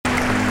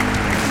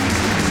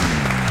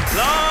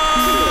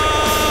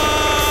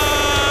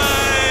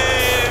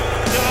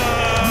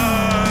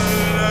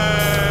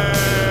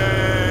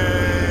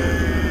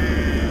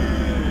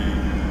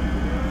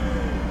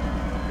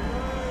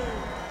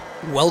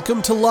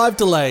Welcome to Live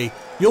Delay,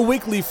 your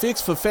weekly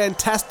fix for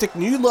fantastic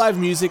new live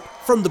music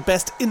from the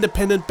best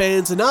independent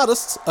bands and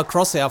artists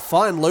across our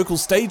fine local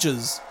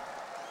stages.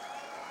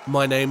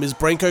 My name is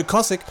Branko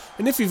Kosick,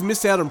 and if you've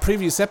missed out on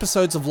previous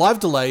episodes of Live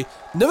Delay,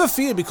 never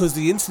fear because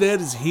the internet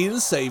is here to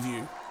save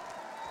you.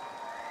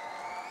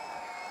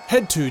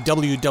 Head to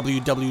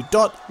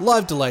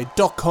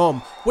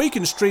www.livedelay.com where you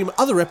can stream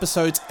other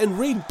episodes and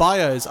read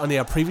bios on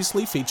our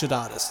previously featured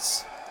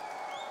artists.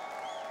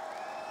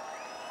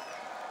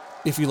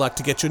 If you like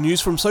to get your news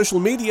from social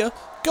media,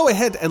 go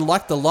ahead and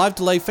like the Live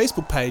Delay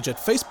Facebook page at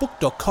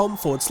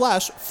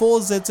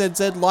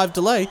facebook.com/4ZZZ Live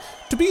Delay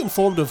to be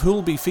informed of who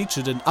will be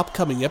featured in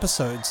upcoming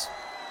episodes.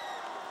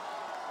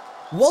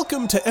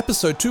 Welcome to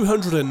episode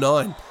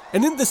 209,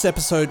 and in this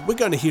episode we're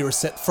going to hear a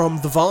set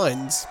from The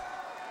Vines.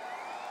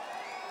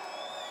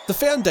 The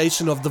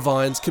foundation of The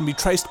Vines can be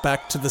traced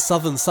back to the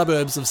southern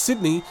suburbs of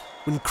Sydney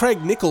when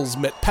Craig Nicholls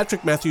met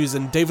Patrick Matthews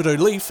and David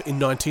O'Leaf in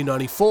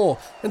 1994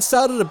 and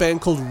started a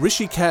band called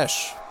Rishi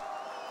Cash.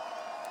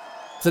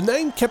 The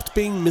name kept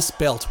being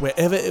misspelt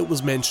wherever it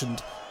was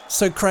mentioned,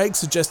 so Craig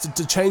suggested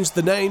to change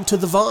the name to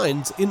The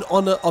Vines in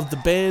honour of the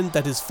band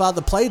that his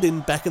father played in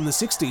back in the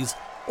 60s,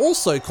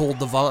 also called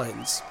The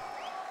Vines.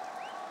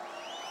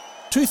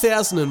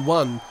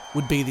 2001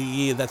 would be the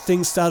year that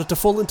things started to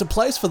fall into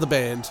place for the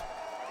band.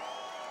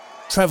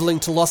 Travelling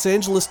to Los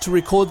Angeles to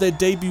record their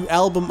debut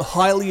album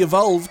Highly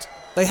Evolved,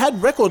 they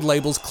had record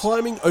labels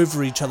climbing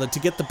over each other to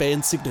get the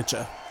band's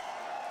signature.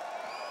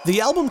 The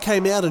album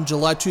came out in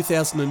July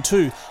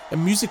 2002,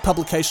 and music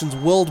publications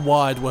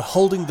worldwide were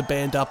holding the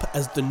band up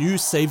as the new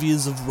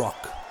saviors of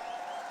rock.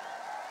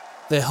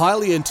 Their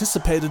highly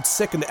anticipated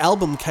second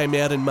album came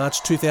out in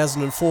March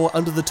 2004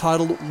 under the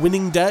title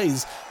Winning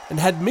Days, and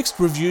had mixed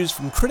reviews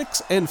from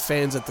critics and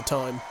fans at the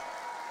time.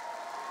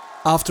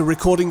 After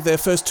recording their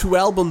first two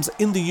albums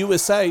in the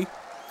USA,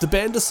 the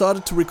band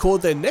decided to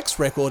record their next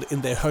record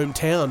in their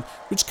hometown,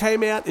 which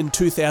came out in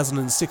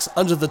 2006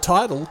 under the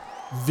title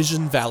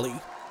Vision Valley.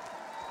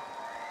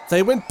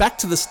 They went back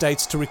to the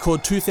States to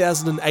record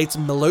 2008's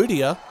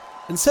Melodia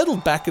and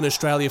settled back in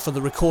Australia for the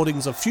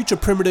recordings of Future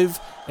Primitive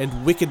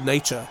and Wicked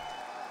Nature.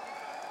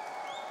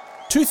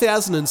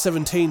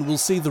 2017 will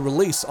see the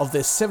release of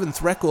their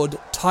seventh record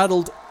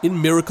titled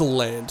In Miracle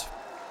Land.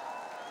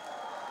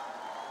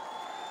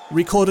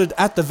 Recorded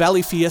at the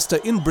Valley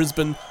Fiesta in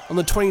Brisbane on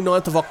the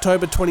 29th of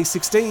October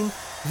 2016,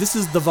 this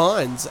is The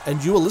Vines,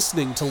 and you are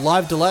listening to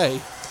Live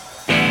Delay.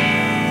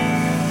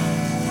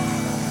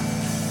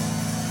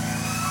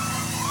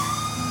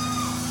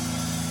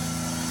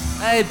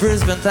 Hey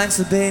Brisbane, thanks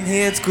for being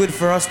here. It's good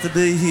for us to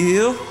be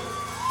here.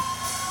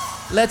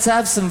 Let's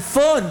have some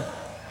fun.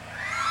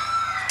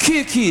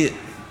 Kick it.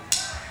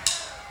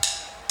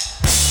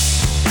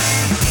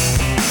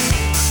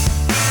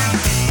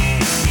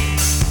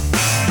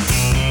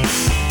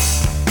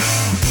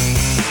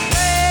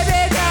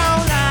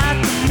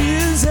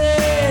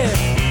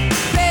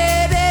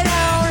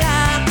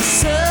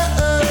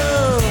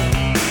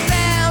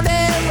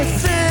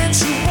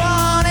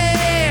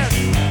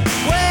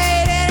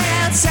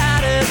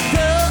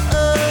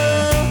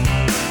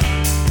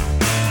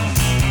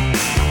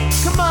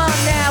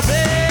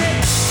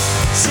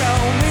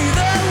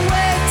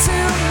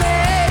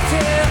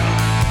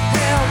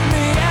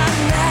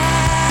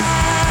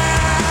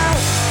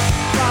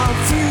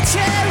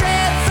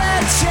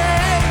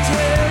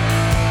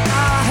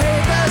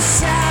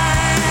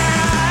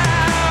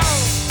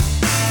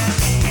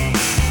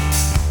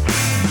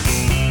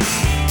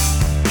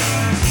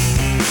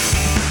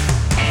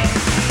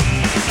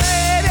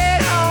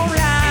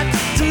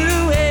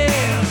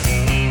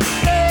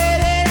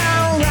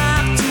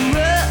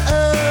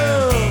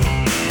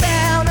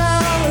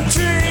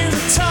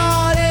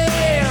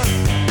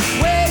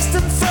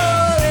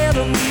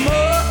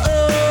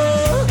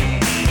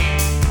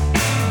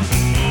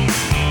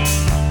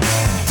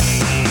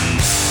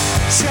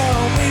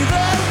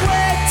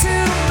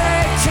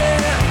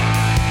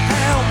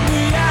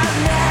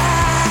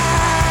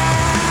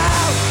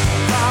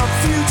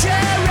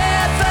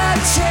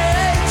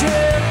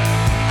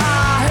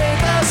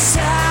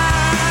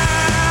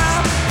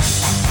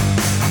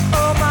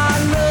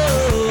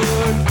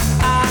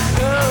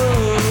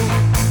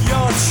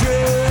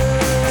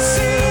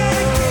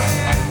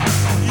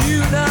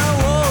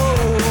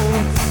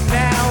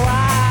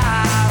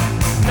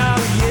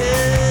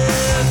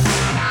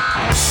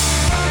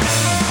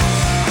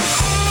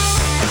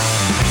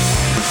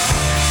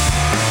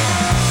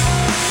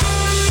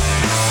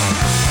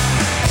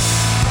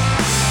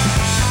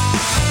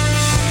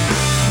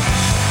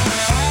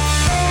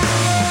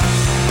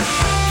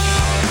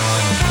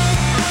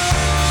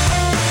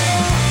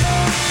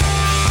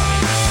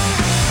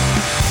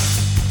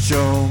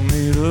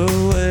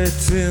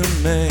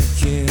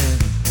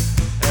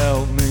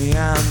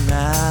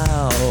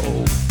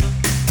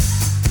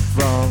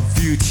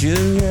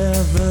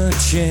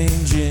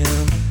 Changing,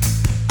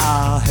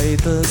 I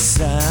hate the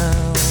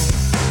sound.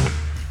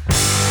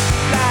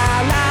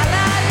 La la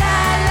la la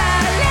la la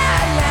la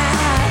la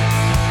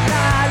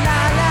la la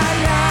la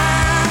la.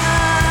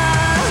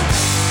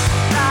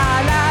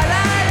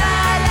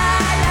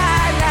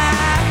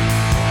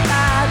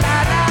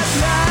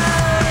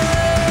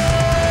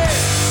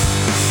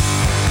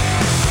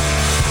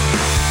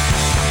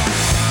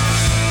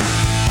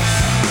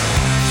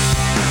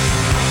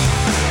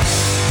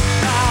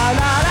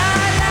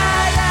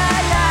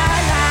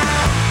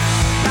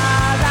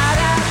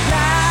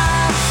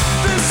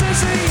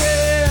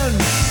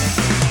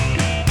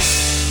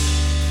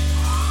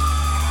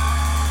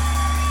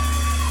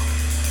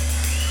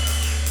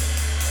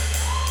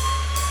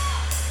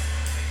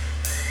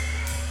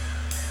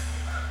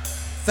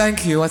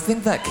 Thank you. I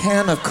think that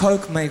can of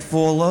Coke may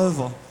fall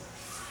over.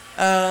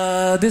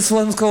 This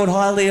one's called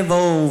Highly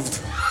Evolved.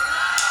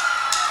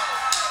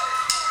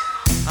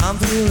 I'm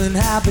feeling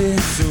happy,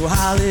 so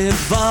highly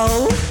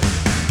evolved.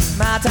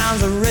 My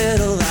time's a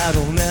riddle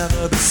that'll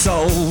never be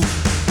solved.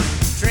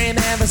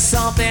 Dreaming for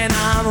something,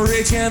 I'm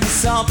reaching for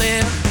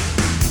something.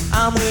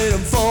 I'm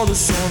waiting for the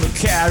sun to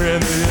carry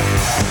me.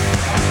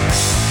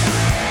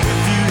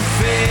 If you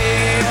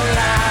feel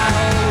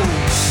loud,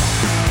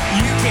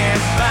 you can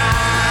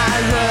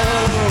borrow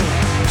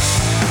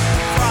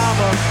from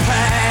a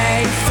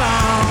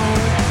payphone.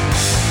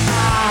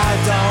 I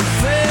don't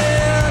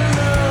feel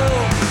low.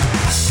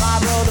 My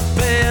brother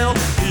Bill,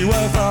 he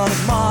worked for the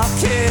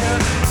market.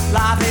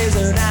 Life is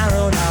an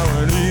arrow now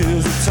and he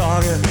is a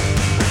target.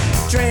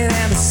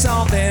 Dreaming for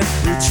something,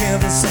 reaching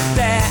for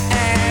something.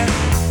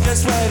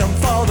 Just waiting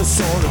for the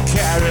sun to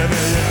carry me.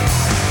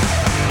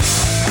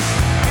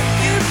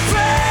 You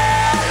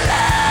feel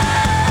low,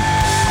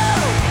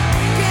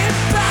 get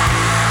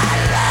by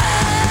low.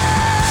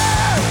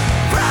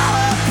 From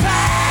a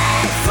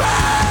payphone,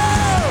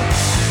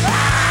 I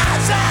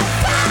just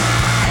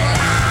follow.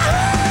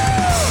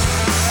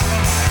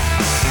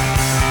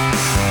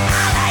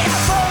 I'll lay you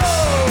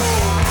fool.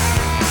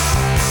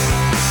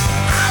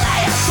 I'll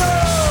lay you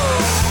fool.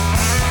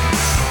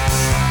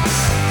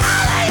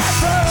 I'll lay you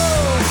fool.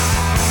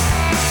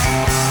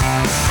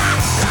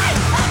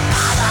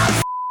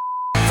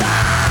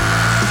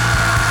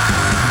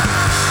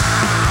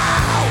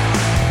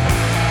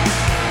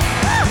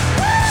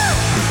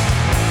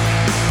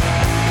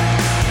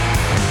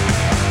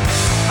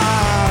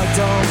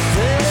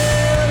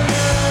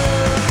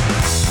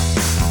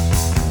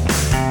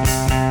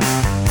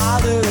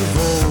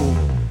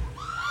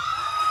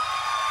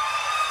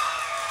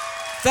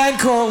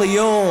 Thank all of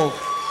y'all.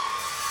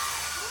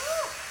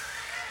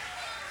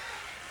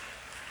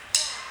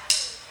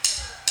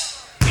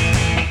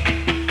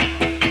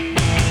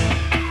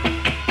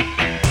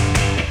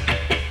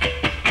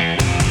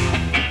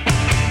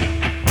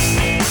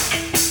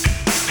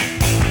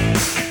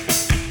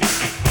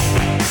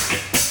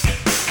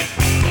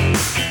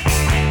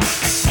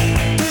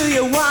 Do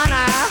you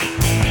wanna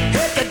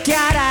hit the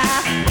gutter?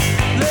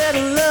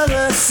 Little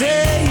lover,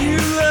 say you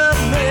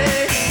love me.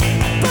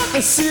 But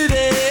the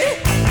city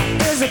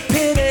is a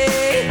pity.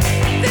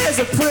 There's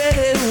a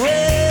pretty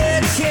way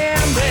it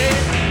can be.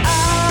 Oh,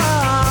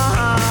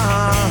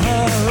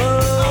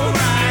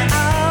 alright.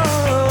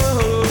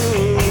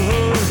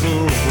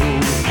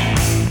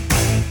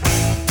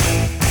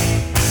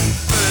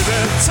 Baby,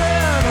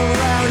 turn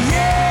around,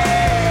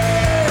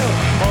 yeah.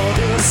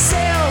 Under a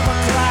silver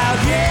cloud,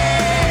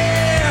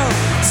 yeah.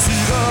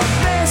 See the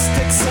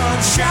mystic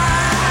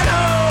sunshine,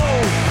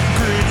 oh.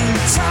 Green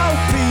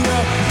utopia,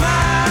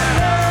 my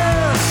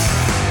love.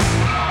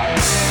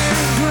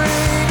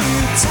 Green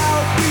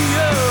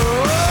utopia.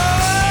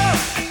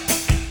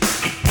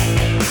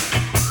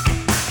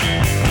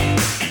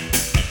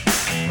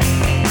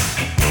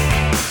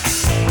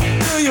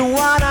 Do you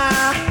wanna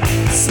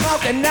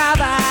smoke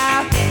another?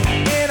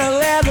 In a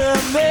leather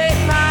make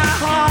my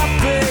heart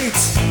beat.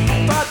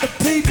 But the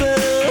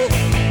people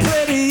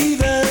pretty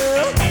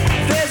evil.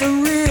 There's a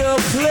real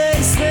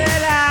place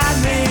that I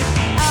need.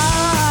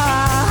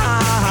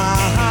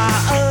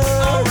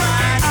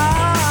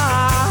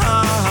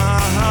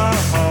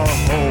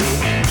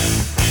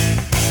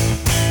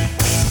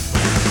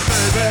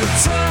 Baby,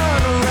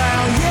 turn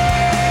around,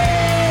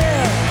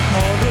 yeah.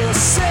 On the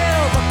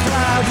silver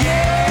cloud,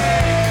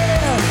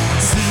 yeah.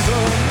 See the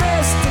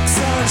mystic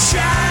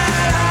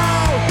sunshine,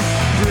 oh.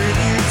 Green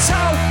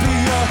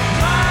utopia,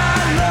 my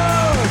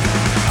love.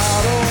 I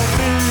don't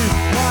need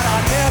what I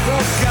never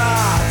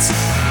got.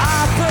 I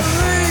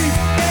believe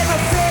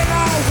anything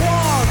I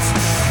want.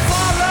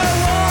 Follow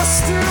us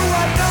to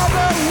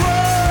another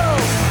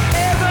world.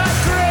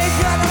 Evergreen,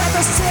 gonna let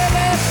the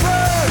city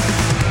burn.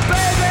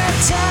 Baby,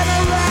 turn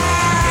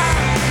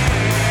around.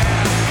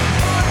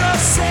 On the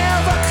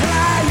silver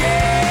cloud,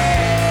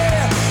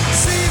 yeah.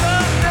 See the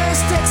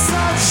mystic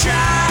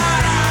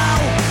sunshine,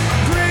 oh.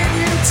 Green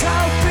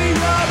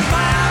utopia,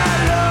 my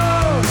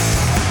love.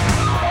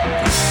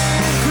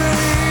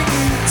 Green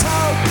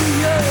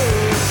utopia.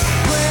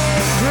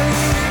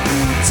 Green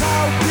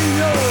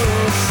utopia.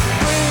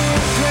 Green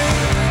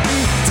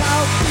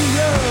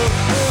utopia.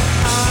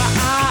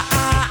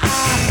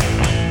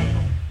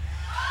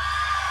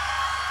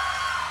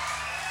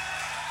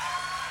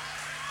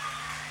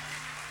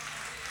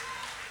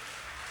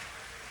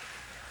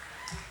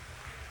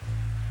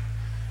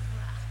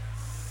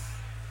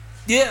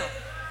 Yeah.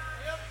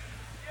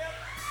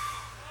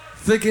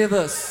 Forgive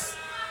us.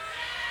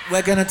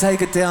 We're gonna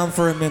take it down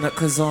for a minute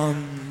because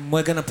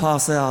we're gonna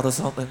pass out or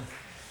something.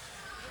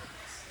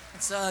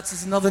 It's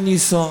just another new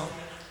song.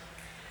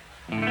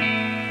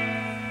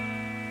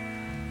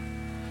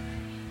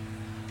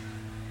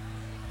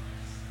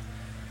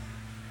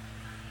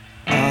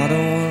 I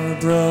don't want a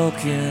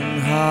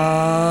broken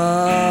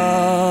heart.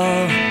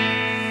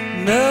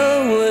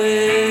 No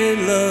way,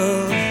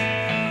 love.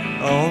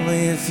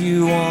 Only if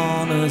you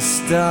wanna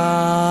start.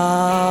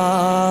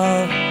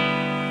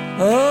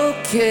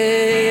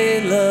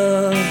 Okay,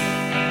 love,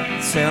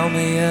 tell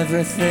me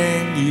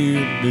everything you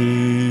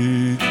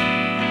need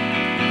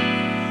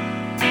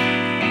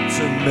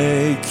to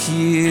make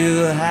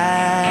you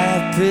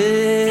happy.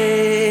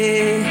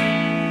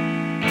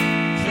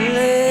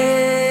 Please,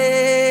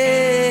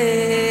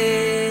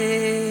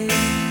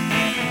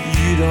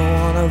 you don't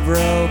want a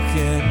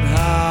broken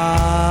heart.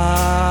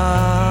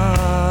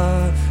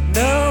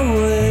 No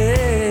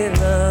way,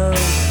 love,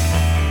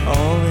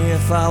 only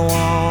if I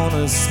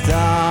wanna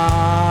start.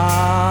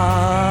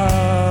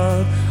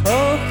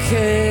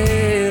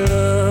 Okay,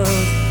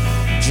 love,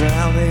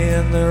 drown me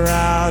in the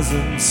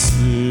rising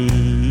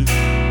sea,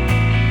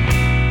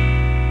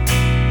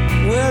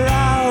 where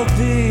I'll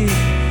be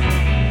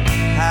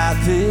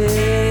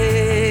happy.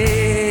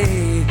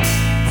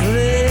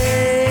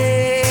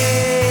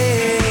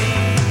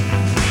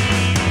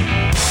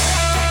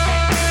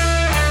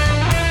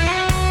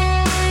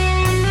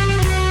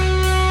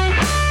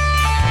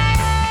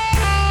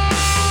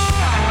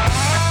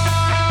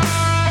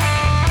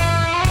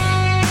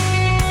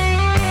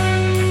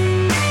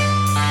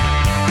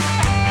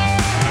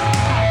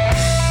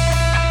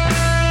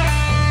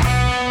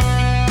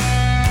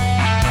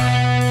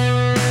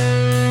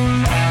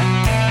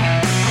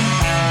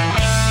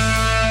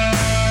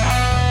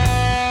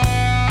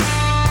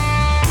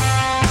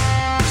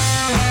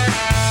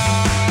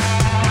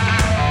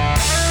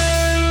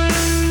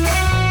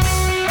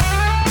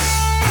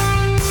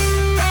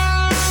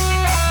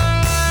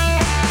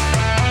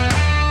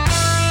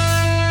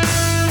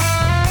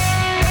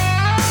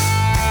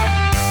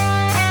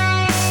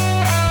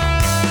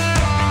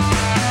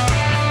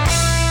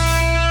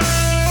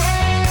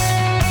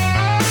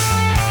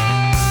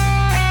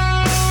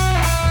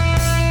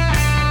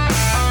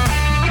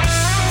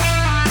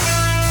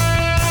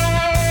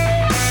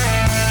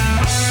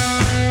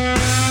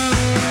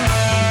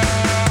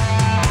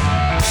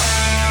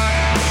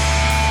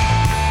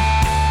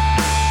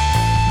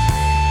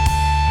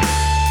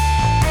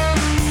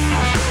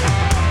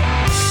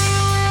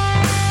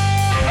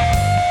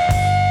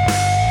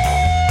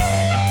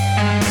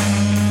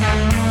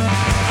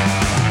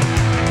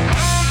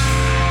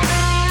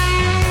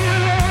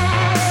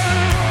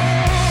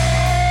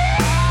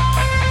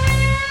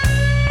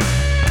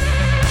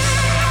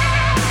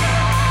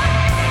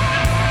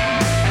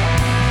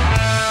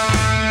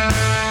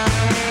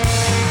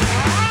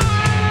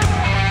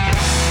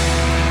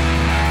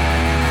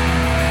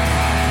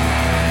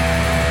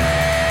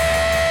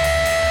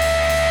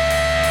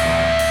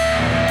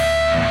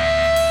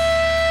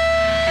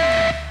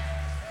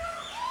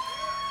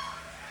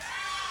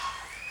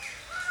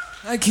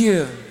 Thank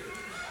you.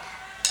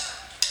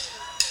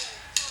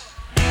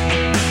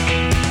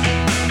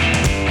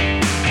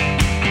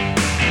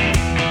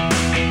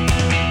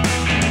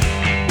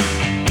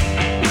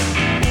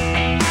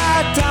 I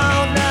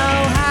don't know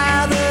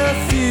how the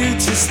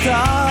future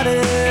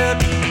started.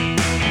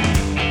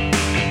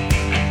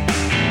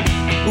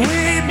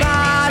 We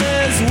might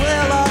as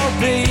well all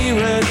be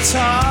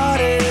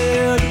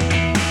retarded.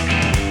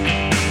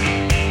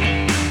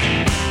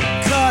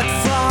 Cut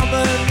from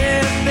an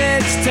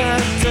image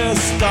turned to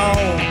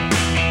stone,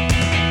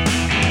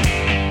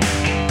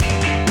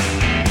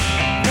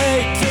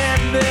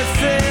 making me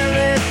feel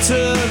it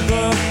to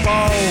the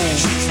bone.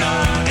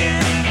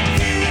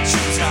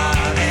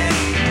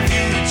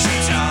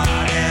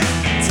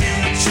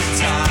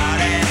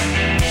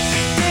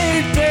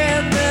 Deep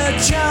in the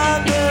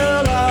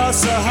jungle of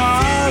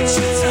Sahara,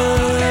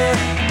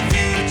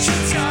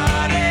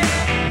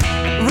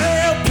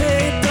 real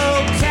people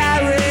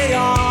carry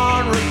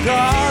on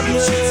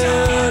regardless.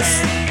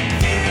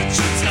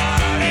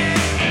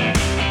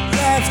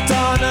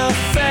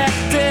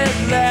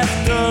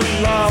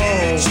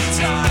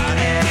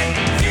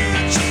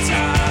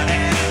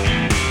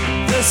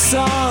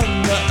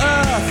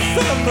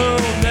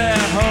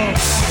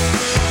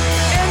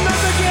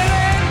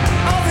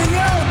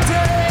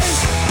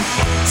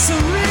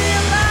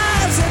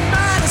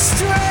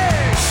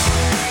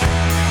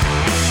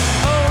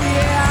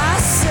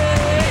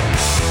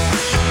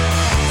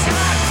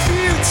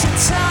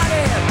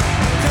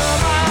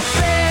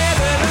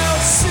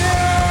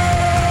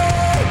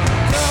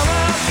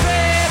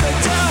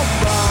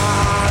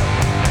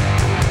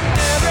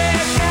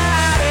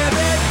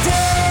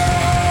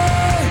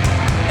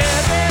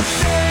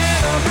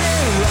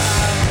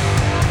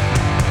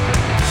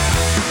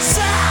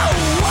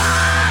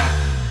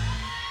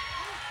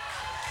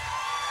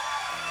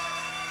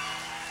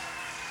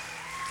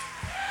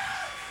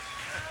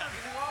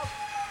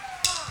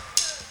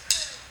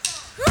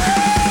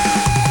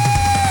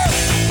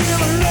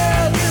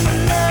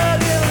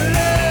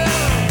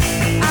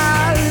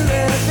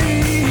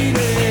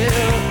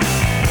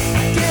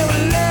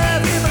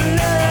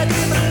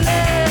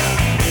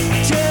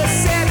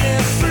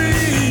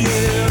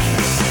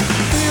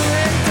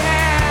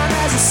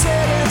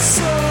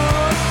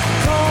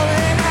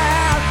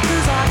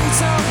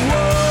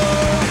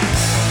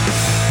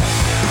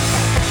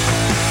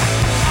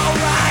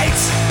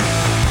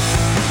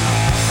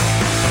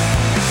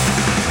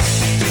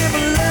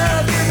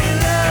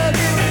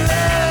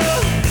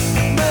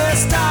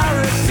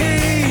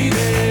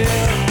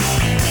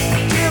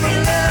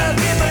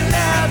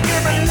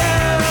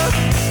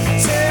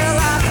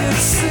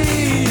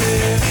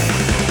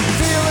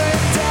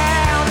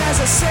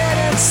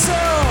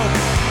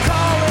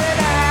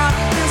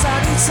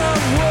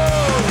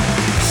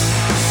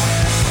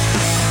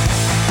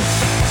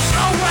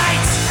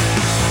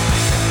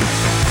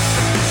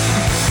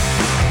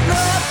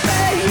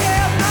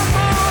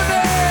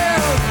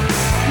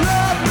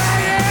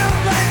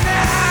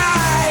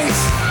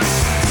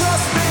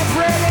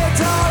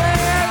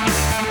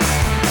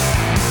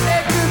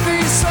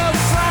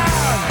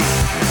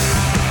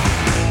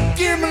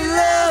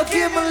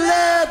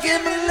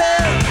 give me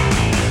love.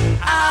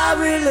 I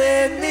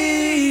really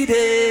need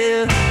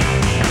it.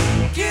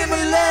 Give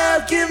me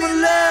love, give me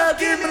love,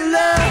 give me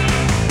love.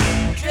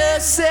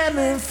 Just set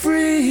me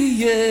free,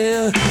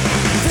 yeah.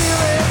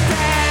 Feel it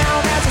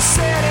down as a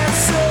setting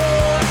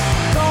sun.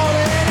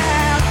 Calling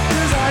out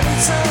 'cause I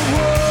need some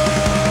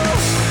wood.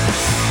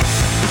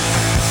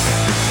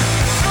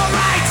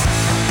 Alright.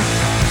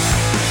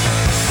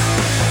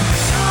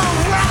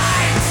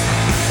 Alright.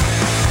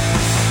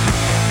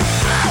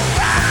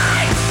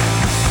 Alright.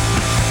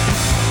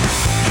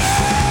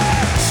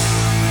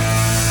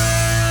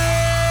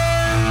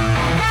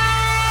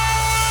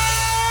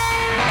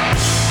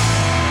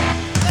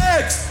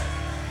 Next.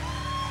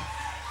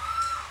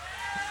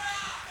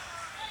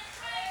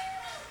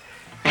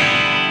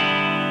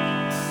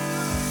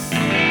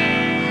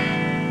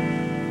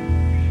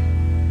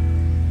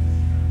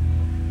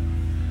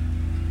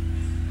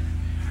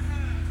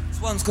 This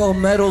one's called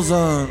Metal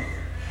Zone.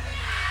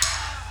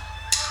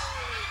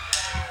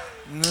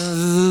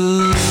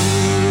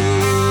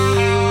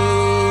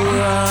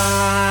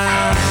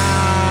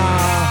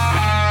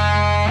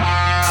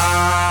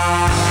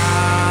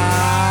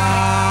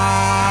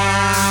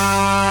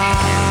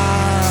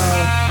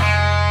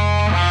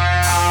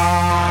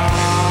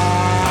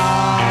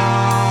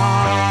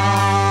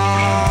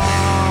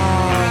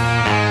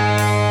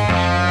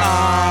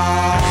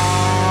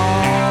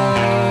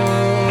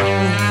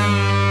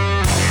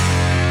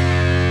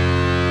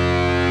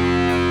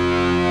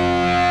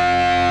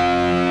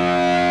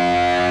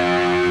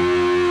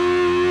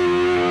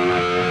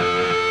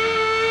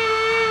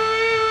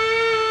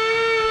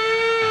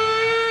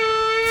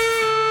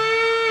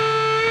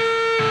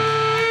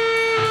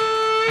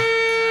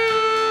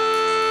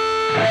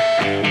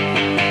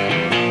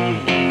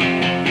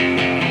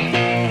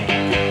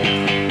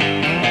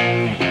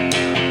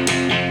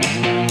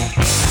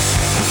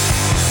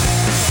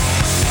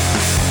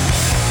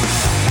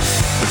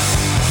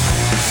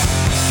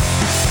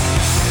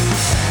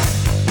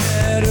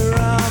 Met her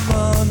on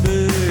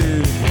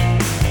Monday.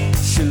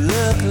 She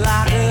looked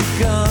like a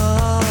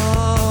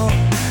gun.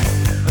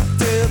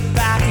 Threw it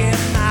back in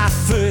my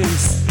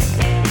face.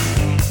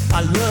 I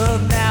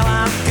love now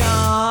I'm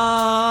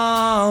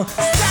gone.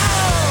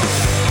 Stone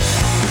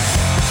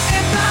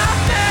in my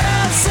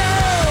metal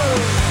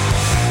zone.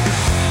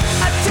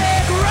 I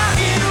take rock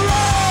and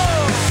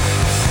roll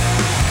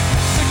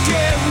to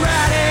get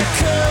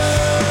radical.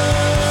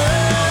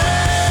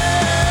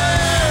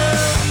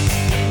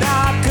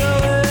 Not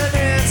going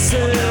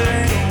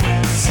insane.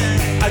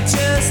 I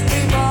just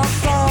need more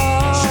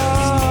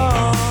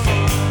fun.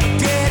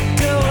 Get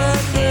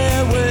going their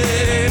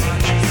way.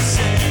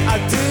 I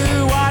do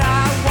what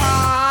I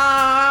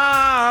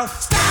want.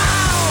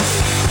 Stone,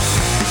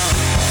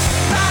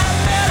 my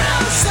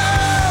metal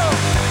soul.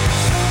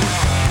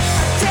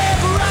 I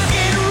take rock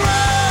and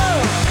roll.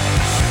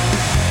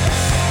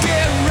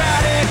 Get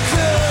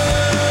radical.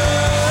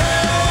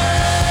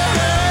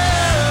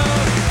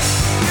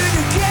 Do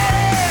you get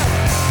it?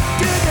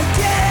 Do you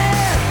get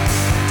it?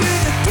 Do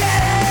you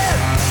get it?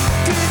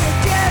 Do you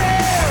get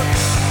it?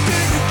 Do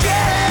you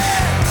get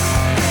it?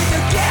 Do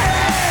you get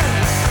it?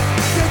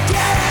 You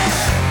get it?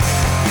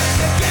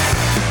 You get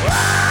it?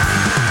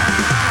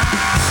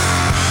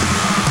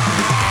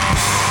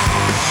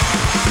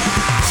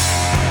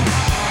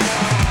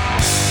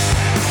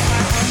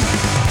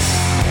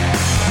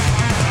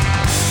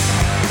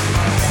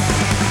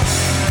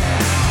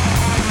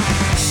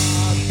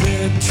 I've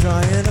been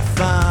trying to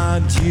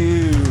find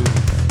you.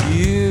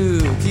 You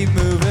keep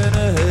moving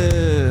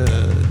ahead.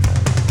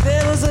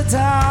 There was a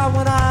time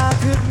when I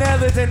could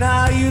never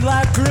deny you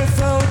like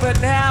Griffo, but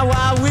now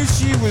I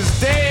wish you was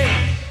dead.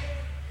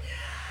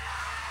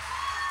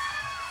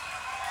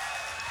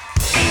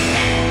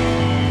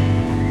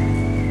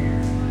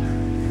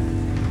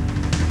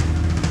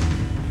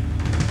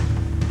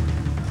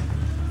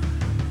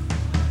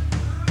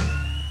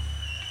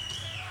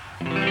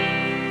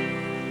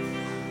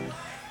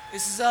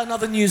 This is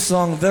another new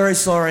song. Very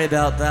sorry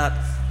about that,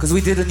 because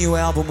we did a new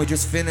album. We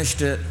just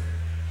finished it,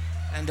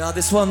 and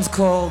this one's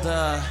called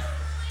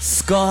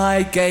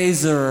Sky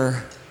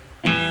Gazer.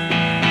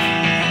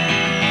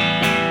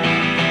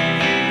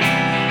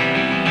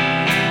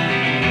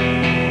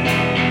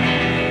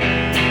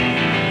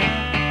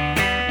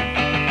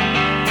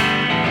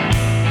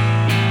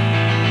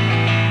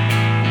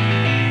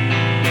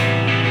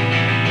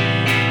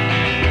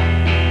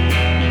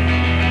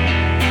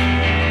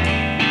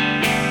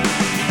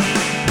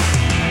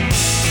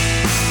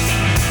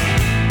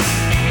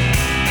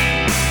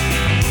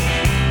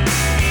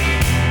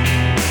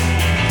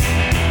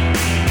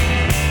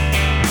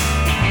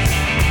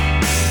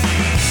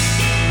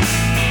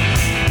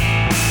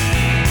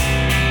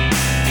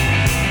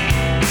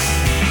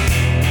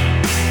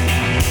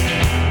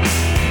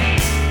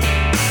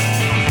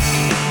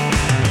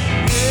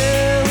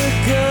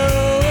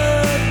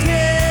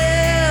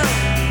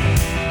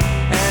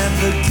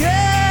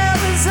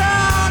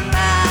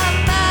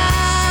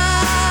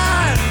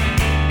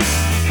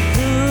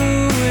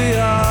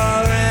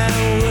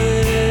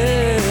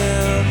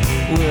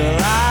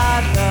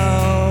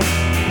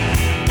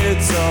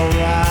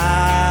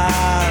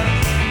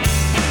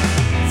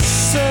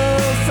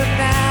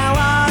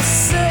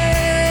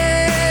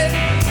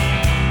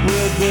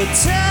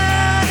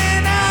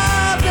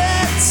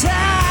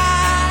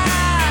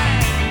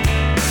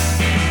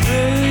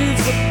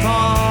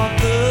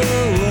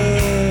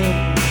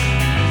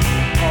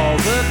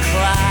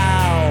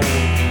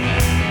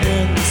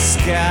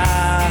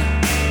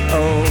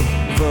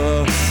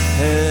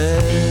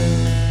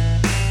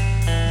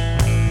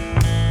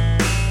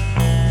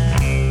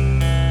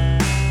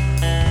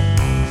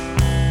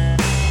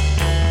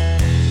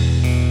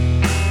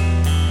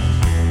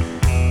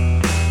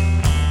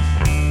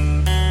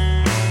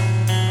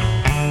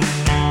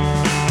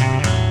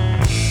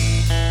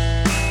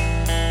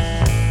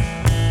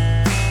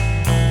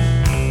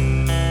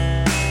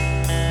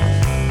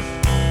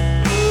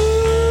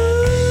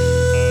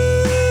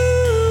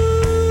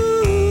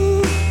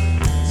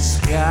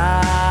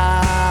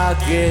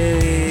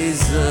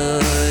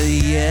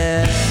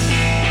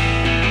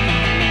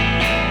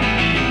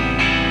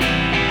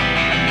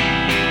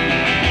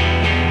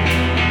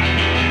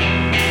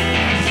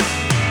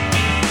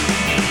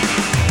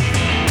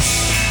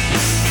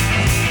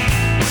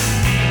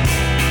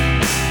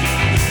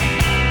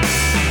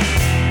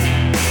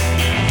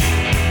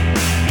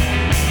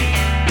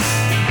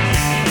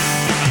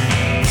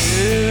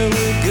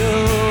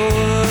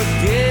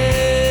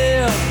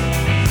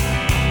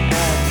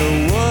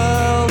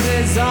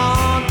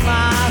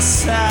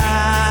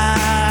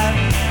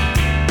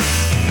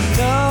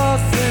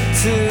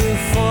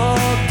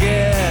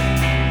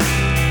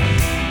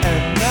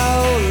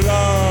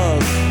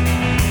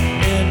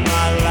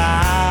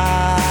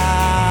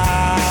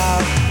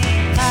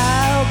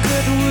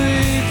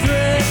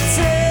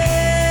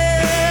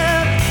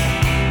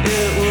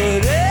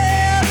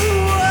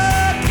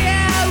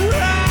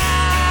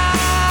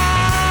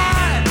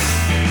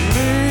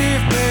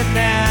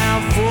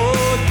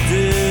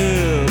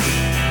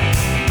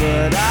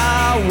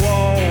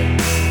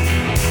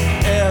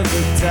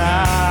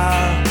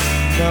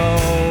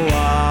 know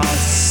I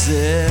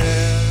said.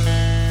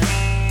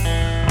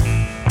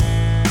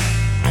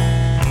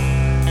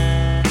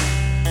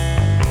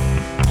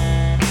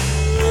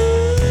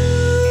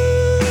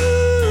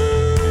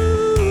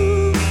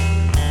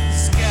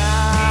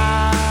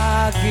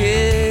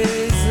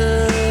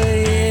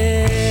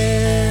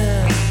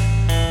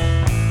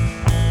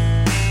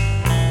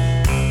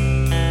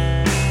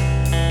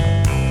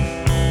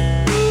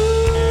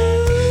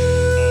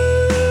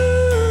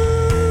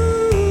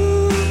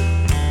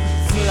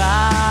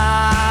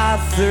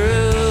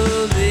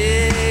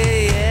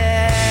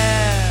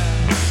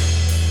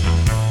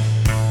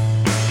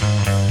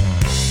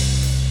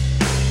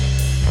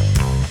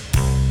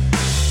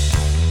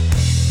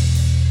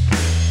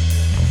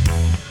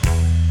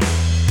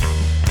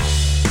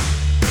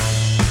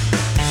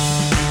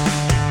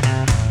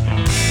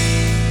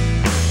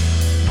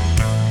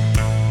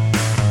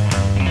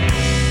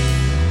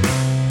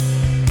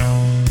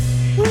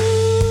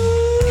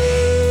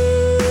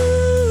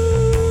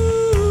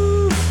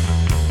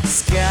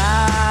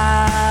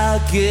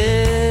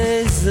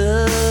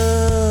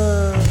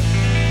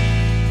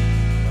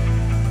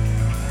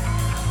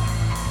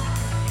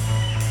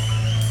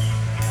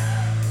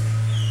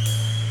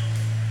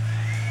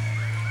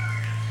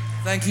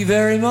 Thank you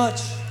very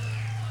much.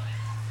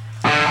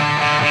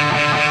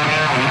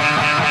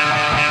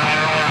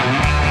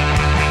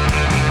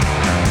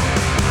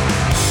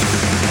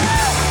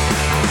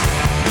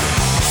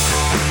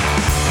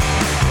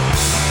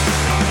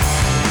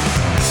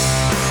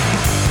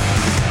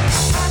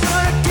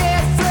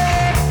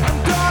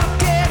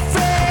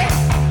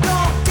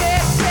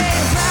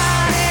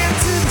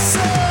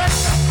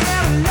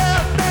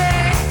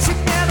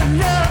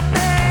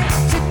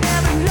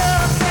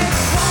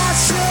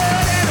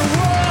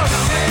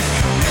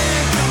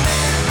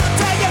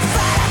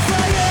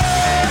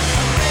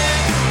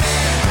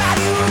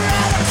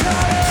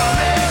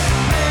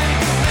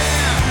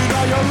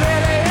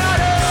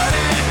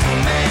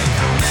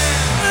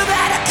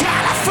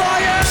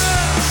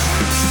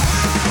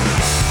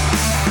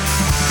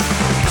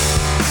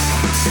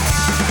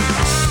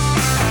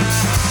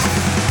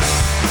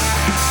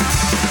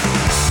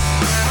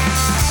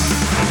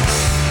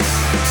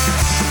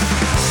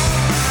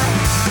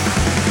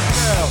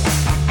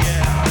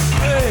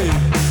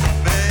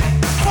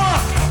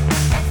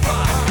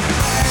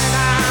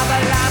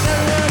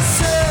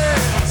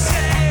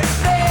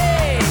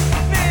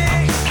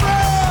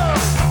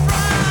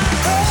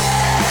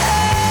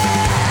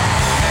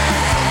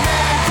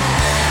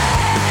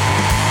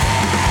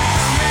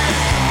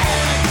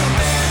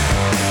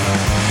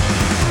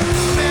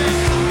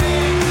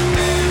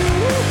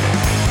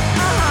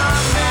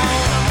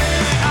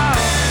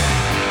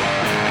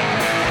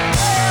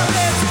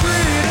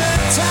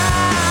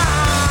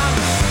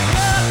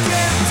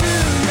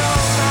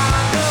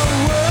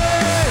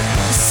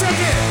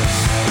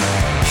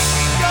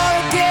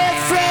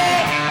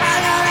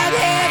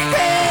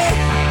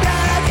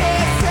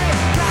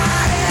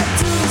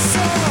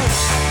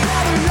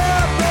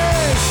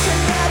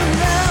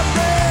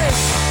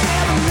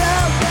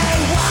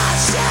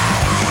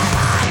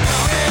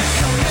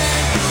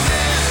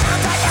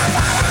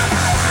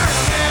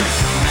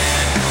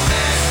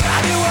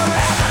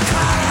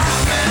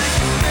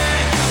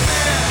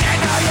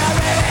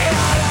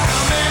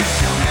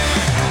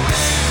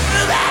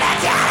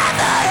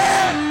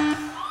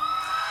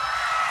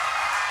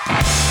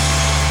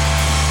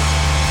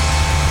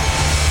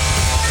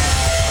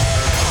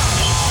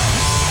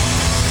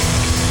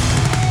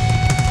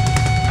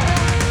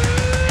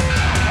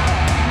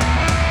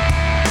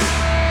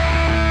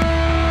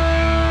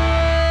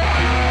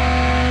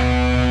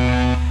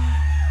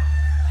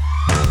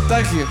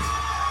 Thank you.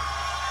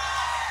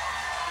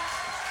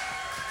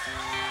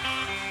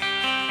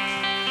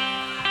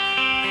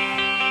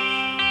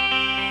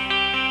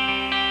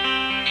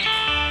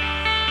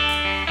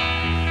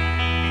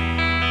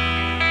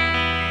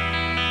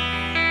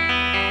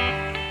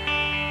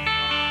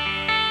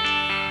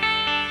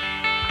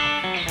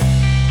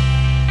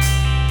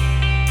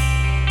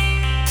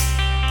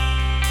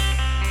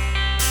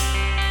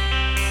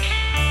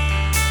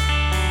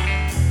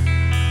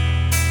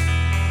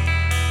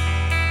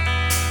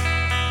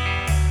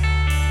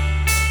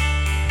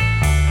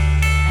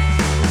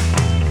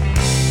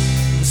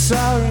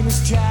 Sorry,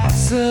 Miss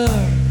Jackson,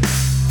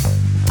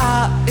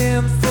 I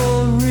am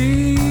for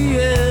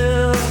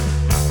real.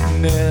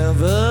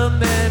 Never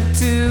meant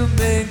to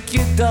make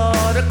your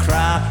daughter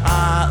cry.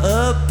 I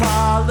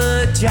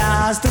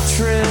apologized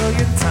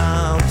 1,000,000,000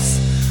 times.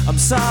 I'm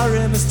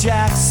sorry, Miss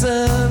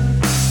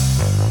Jackson,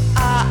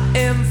 I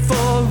am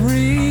for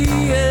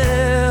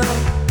real.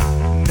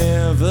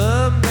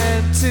 Never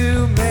meant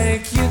to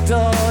make your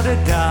daughter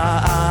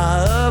die.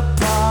 I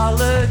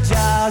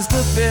apologized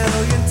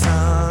 1,000,000,000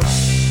 times.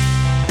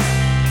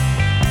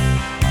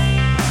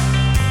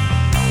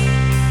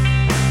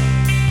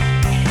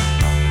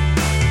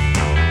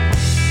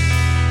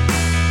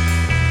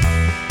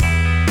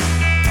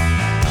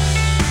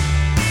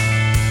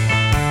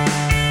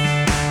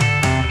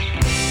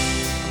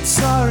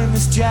 Sorry,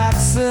 Miss Jackson.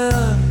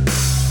 Jackson.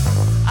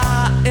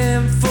 I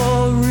am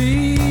for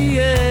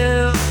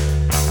real.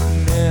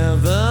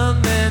 Never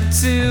meant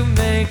to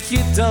make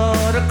your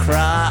daughter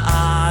cry.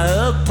 I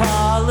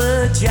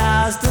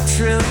apologized a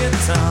trillion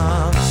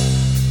times.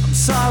 I'm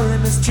sorry,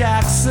 Miss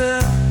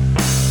Jackson.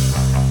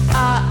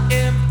 I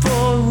am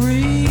for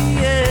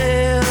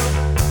real.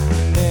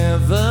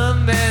 Never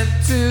meant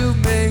to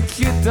make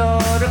your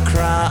daughter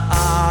cry.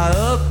 I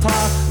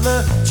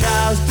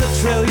apologized a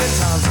trillion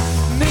times.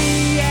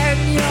 Me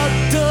and your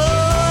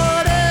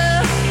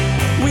daughter,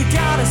 we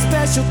got a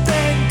special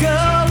thing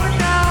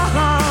going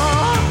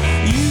on.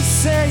 You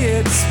say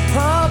it's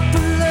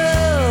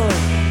popular,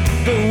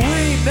 but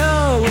we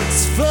know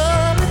it's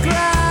for the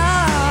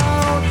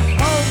ground.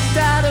 Hope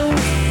that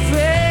we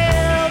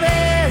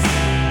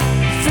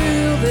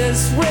feel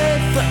this way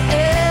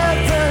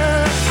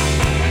forever.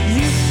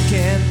 You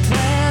can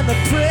plan a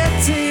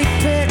pretty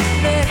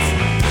picnic,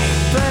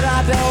 but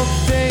I don't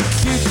think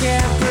you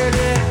can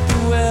predict the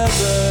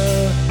weather.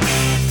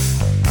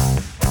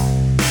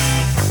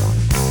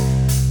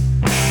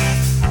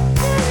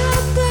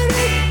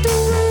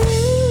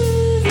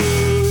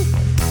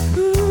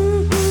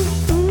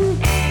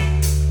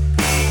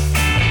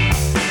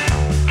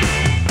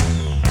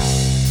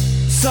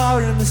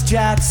 Sorry, Miss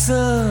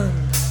Jackson,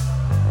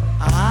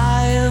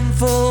 I am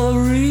for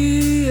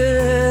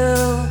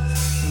real.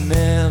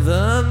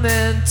 Never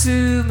meant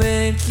to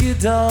make your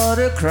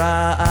daughter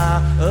cry.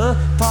 I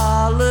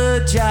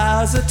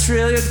apologize a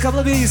trillion. Come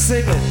let me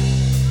sing it.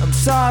 I'm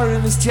sorry,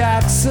 Miss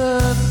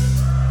Jackson,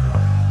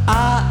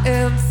 I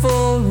am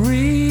for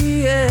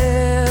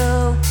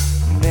real.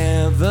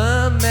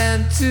 Never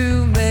meant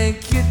to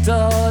make your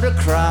daughter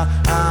cry.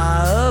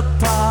 I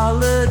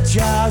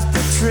apologize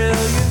a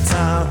trillion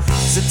times.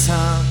 It's a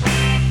time.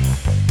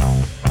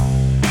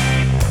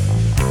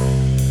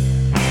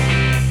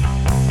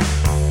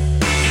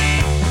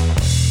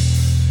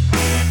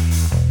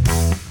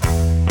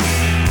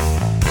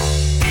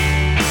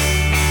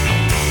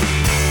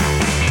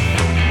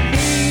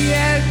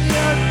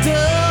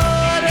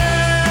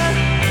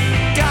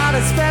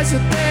 Special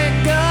thing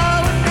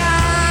going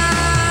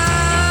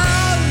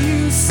on.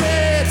 You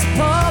say it's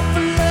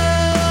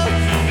popular,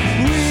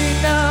 we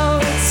know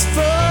it's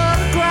for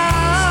the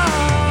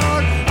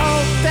ground.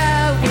 Hope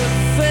that we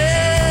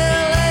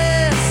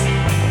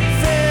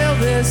feel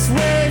this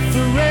way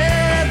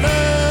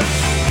forever.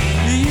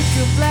 You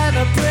can plan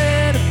a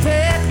pretty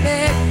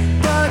picnic,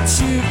 but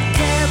you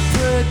can't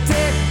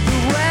predict the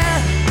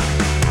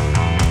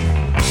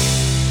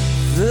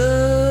weather.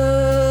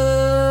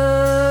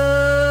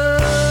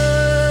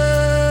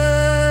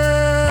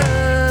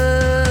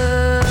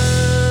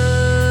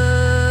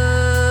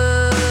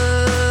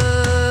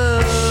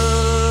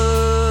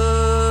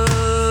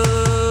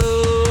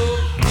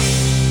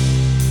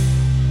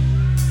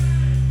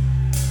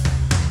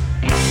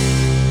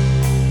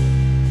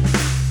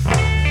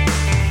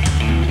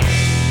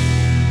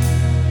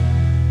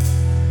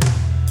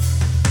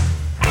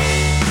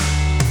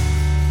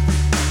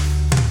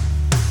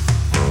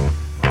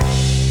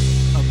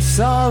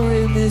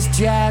 Sorry, Miss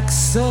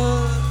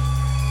Jackson.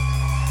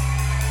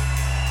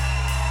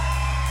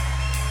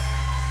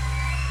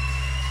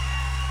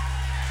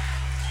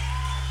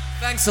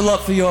 Thanks a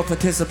lot for your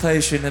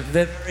participation.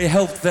 It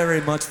helped very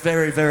much,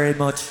 very, very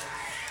much.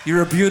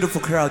 You're a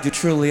beautiful crowd, you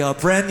truly are.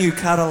 Brand new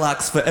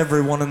Cadillacs for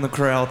everyone in the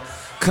crowd,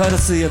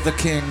 courtesy of the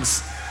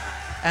Kings.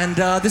 And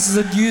this is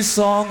a new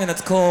song, and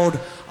it's called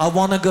I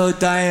Wanna Go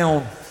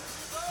Down.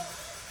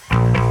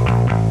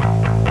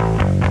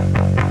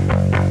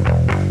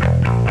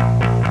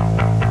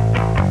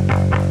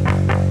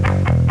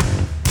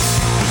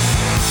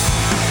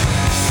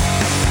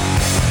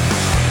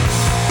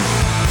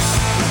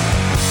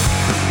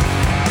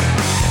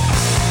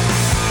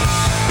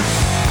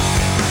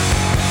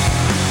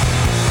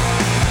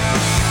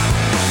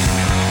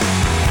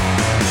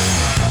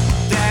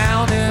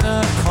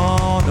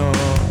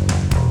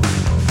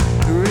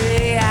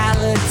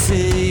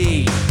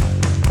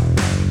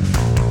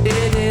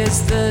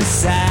 The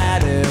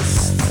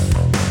saddest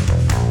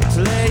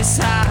place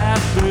I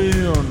have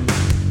been.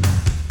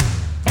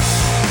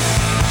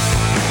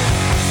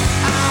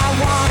 I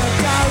wanna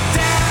go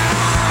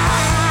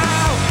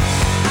down.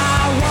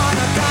 I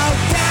wanna go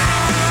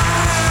down.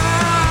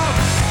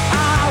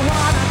 I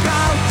wanna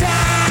go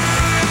down.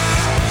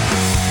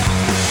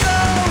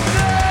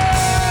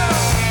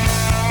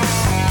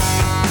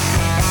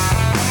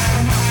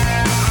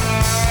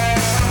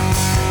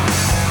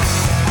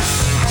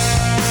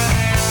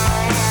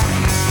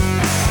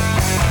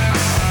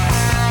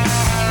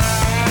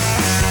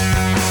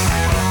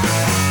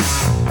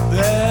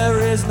 No,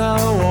 there's no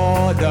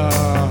order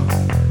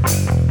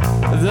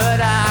that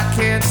I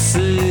can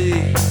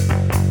see.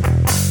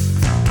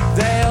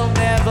 They'll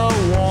never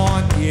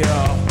warn you.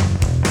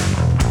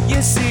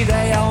 You see,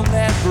 they own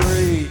their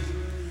breed.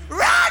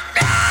 Right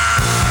now,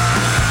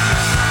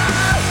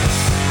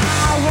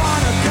 I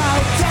wanna go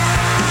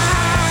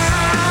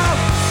down.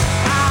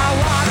 I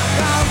wanna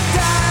go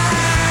down.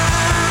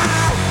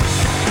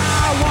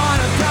 I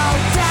wanna go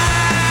down.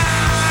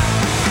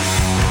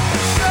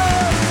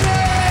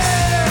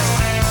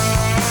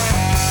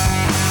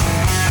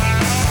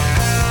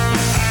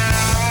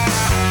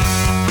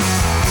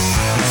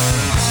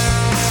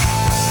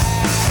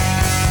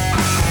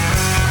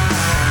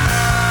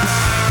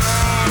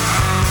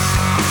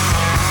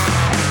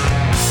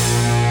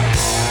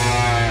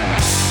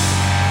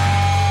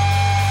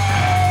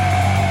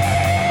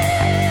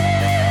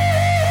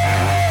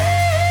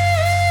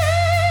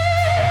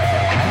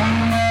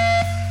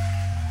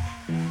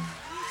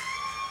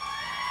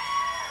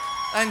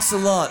 Thanks a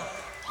lot.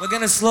 We're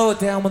gonna slow it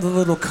down with a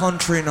little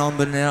country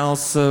number now,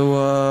 so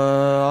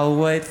I'll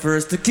wait for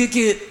us to kick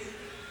it.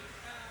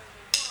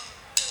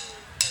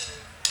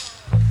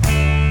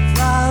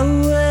 Fly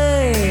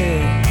away,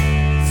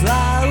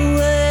 fly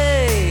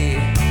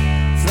away,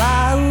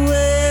 fly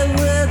away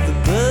with the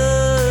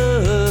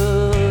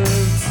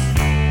birds.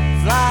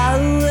 Fly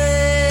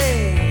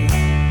away,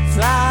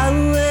 fly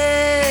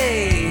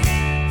away,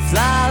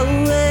 fly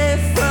away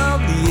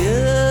from the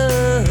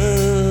earth.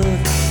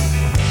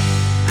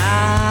 I'm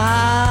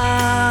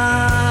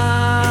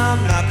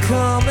not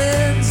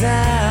coming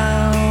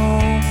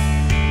down.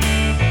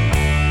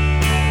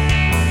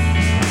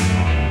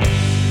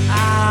 I'm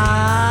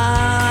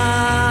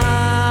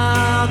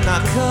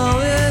not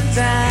coming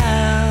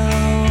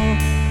down.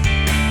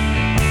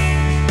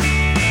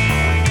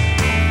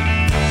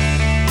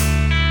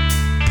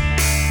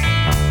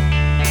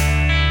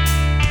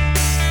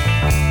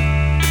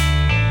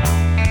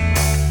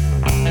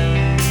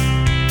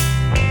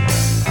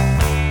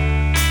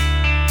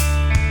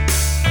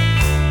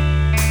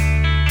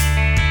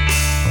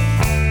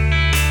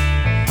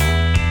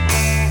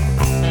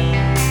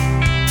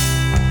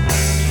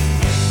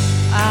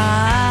 I'm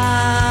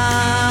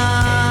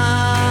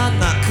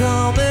not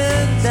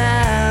coming down.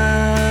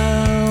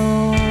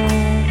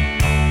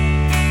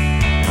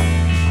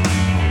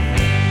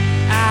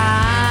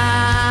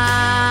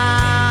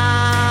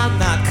 I'm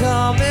not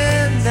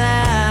coming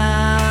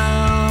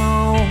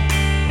down.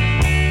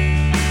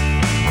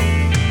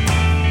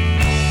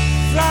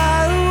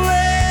 Fly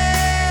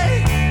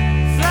away,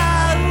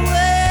 fly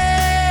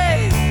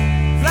away,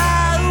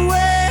 fly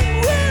away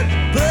with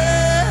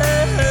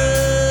birds.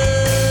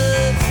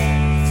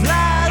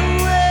 Fly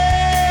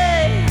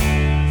away,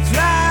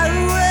 fly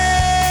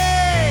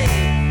away,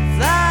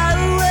 fly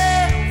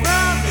away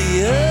from the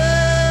earth.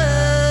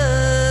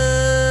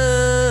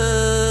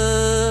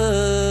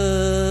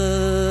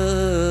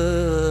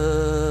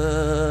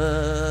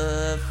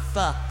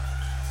 Fuck.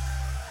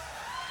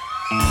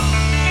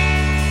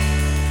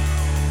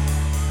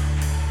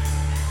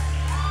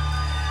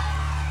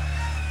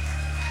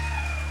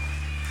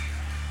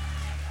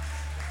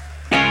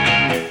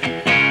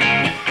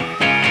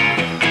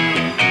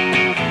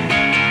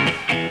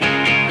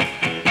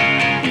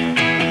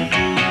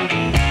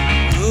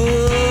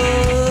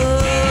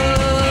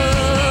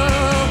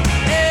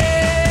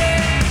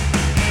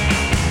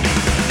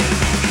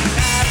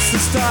 That's the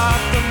start,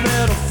 the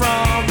middle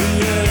from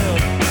the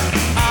end.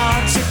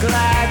 Aren't you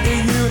glad the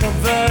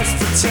universe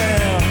to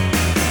tell?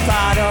 If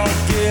I don't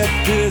get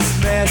this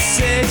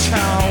message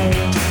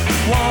home,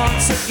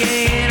 once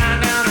again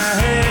I'm gonna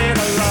head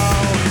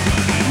alone.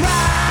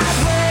 Ride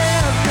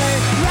with me,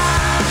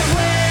 ride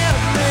with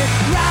me,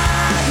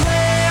 ride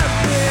with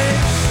me.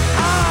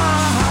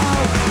 Oh,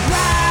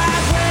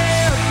 ride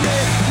with me,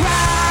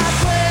 ride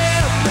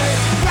with me,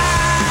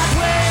 ride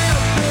with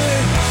me.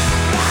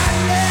 Ride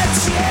with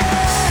you.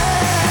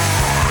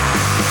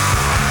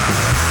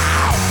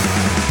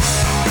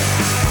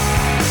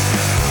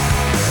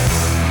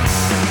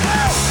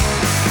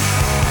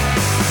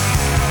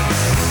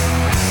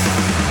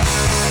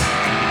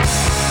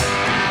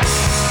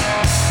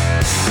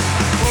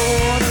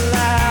 Born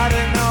loud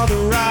and all the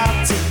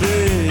right to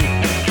be.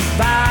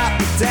 Bite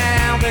me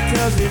down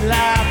because we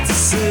like to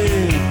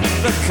see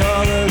the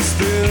colors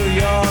through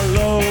your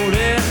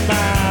loaded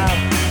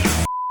mind.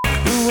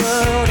 The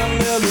world a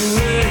little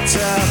rich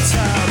out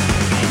top.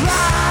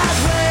 Ride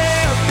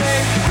with me,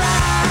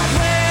 ride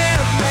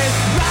with me,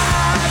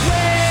 ride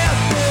with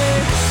me.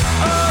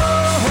 Oh,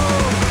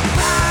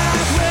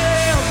 ride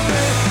with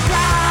me,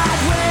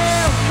 ride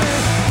with me,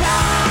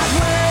 ride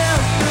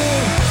with me.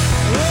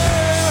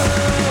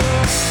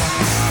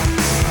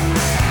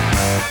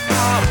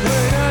 Not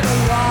waiting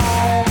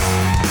along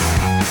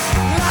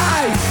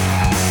life.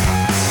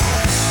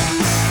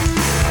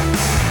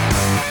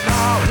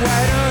 Not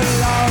waiting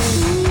along.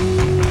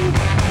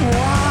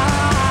 Why?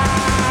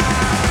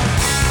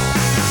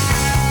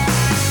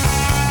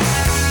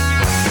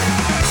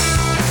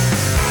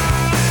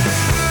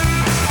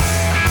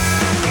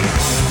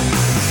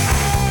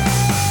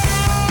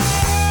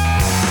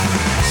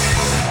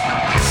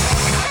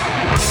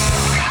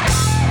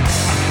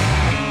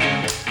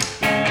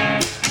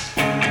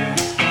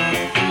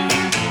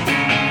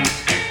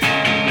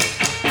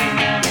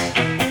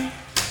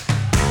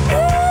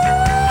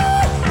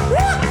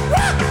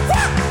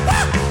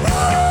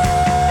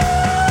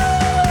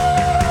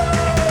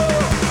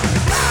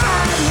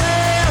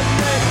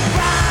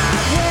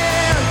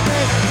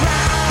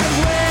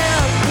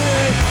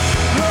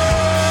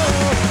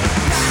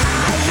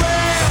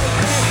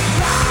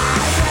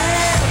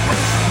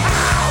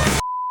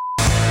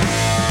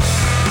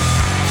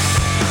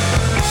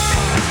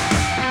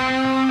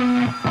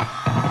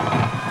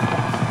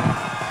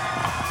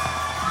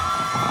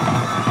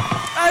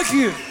 Thank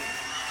you.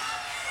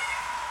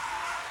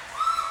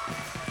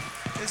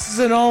 This is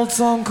an old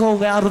song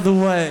called Out of the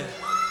Way.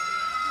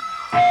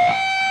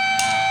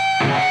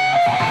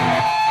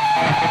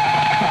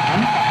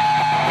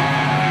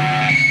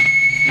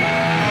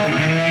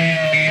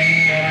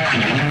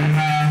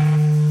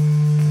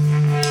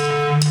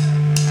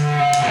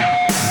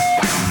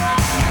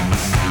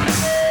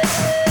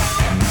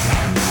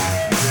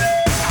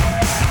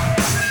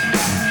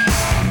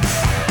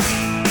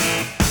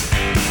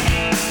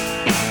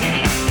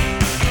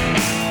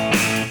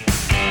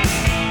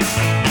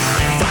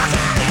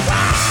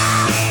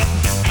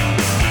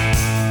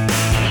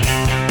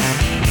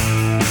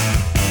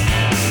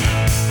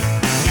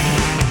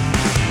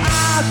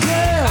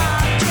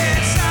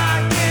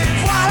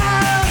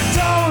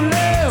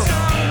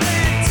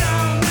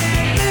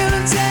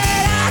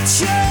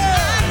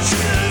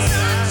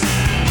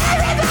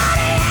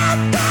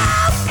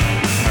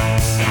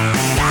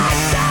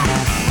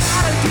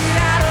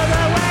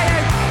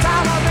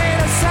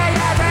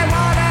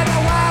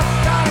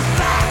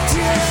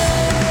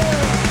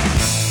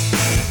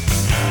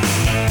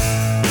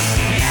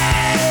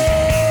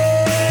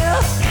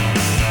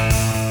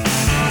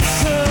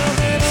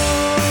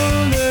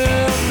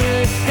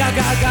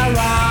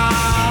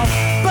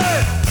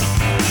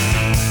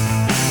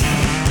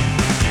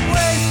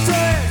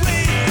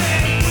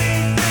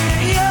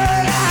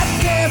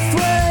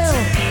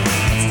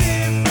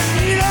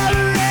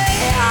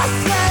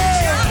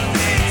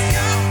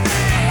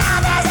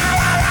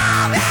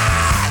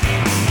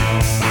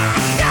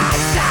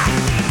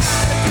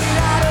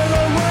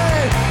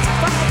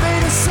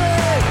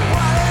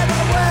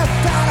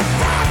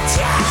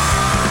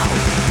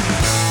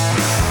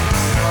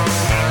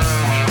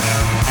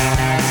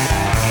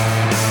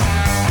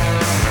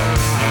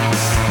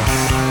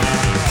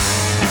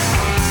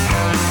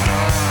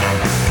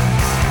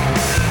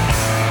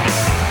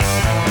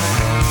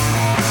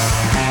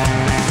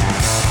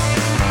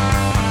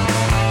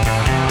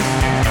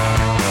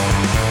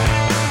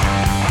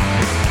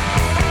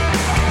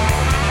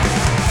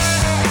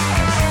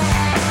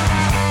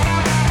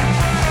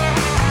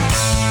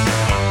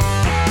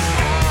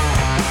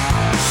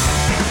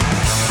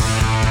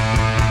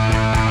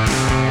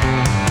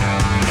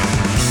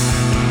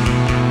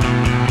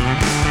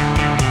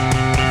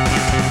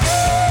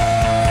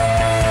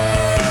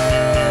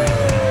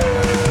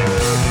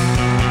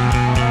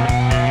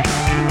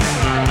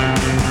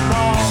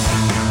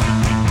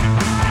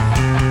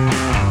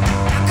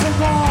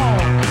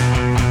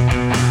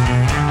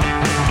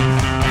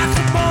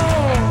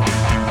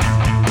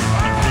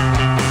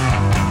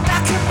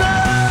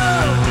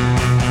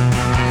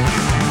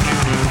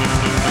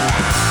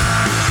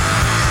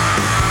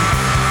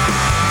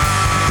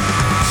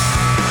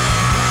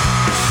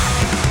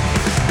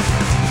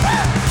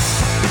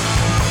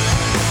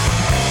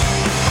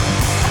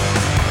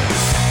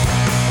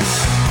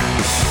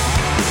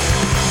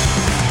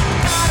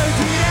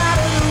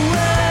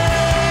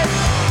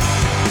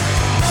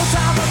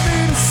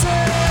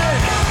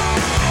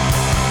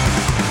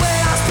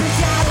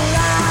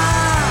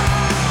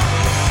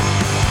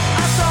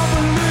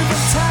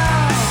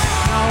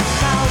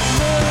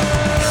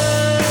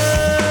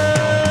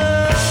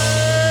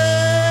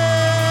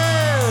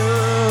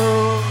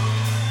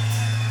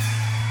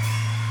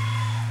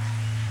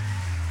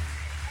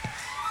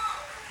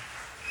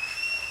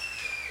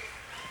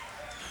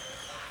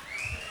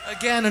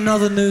 Again,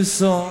 another new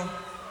song.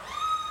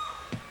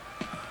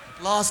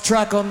 Last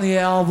track on the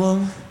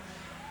album.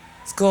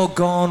 It's called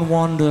Gone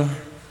Wonder.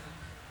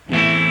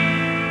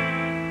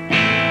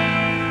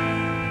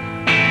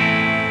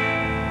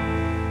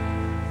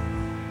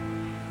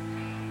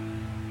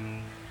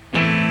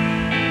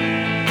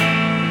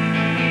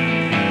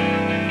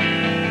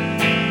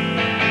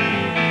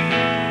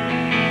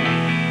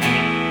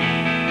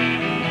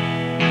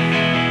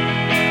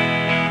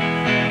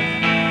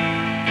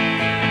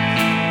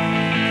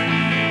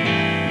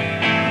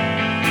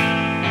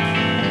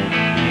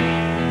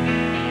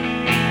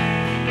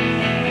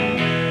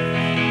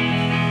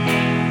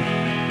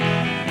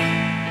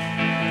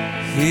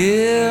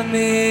 Hear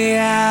me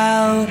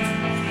out,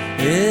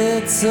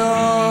 it's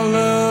all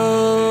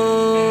over.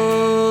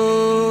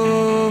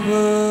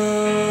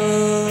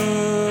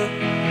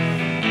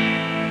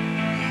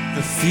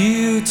 The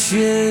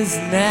future's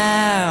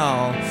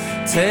now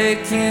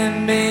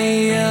taking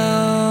me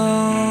under.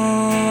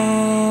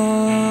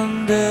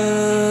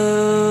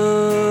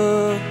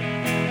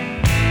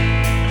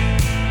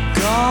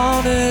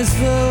 Gone is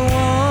the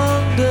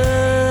wonder.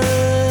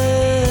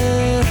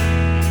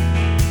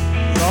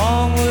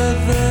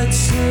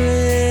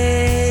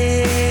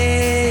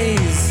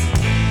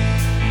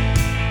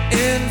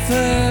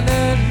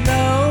 Infinite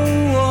no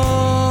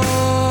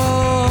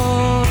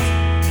one,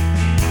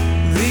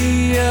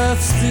 the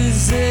earth's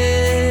disease.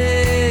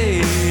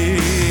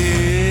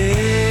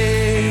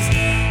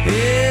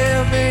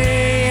 Hear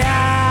me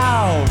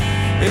out,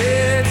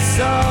 it's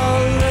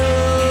all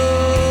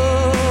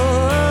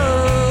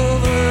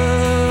over.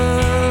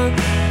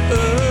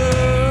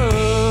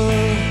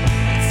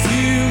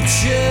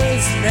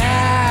 Future's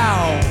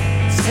now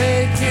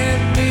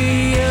taking me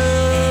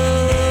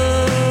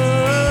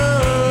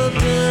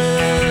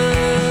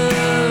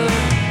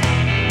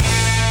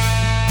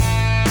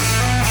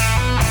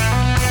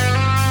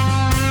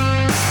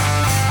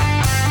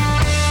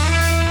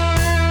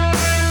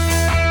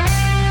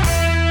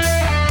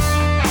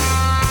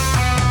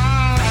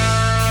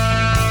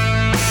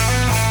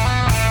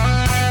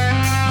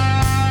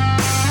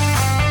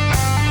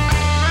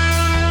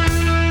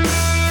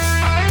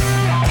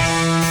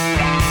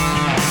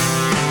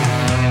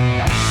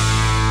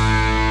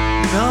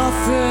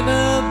nothing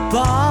to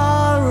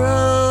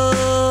borrow,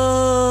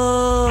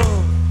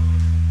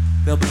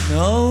 there'll be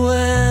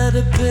nowhere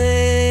to be,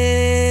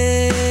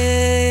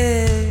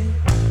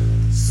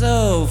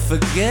 so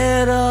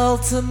forget all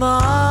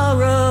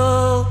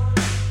tomorrow.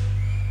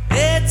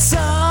 It's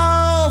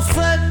all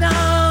for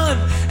none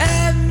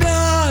and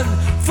none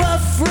for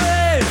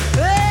free.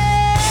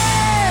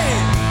 Hey,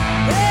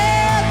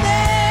 hey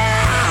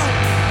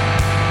now,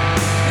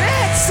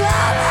 it's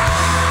all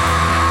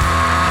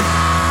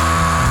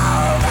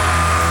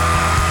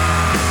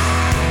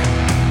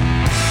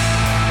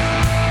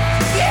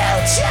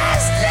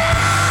just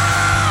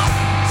now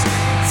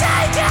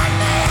taking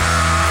me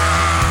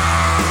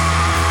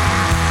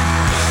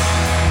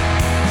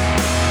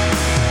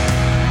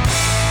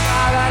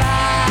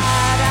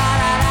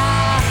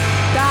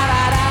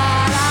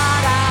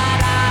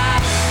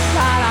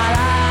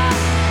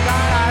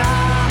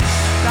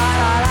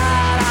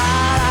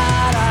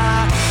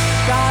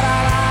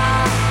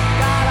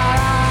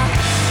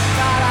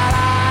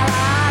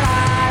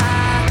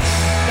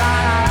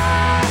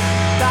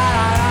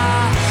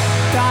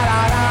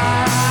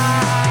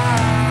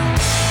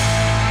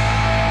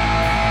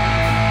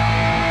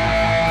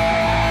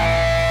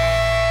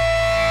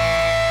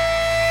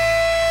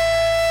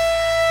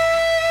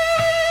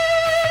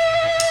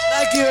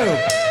Thank you.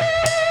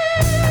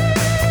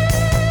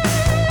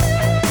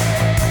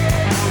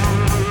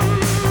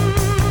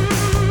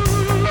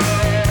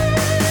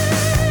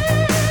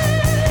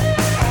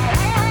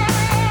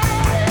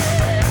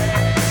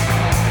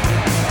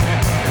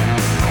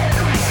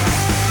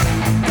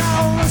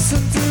 Don't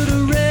listen to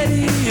the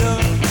radio.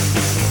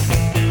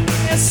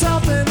 It's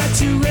something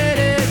that you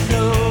already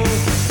know.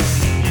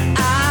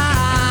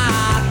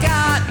 I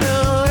got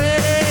no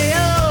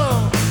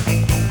radio.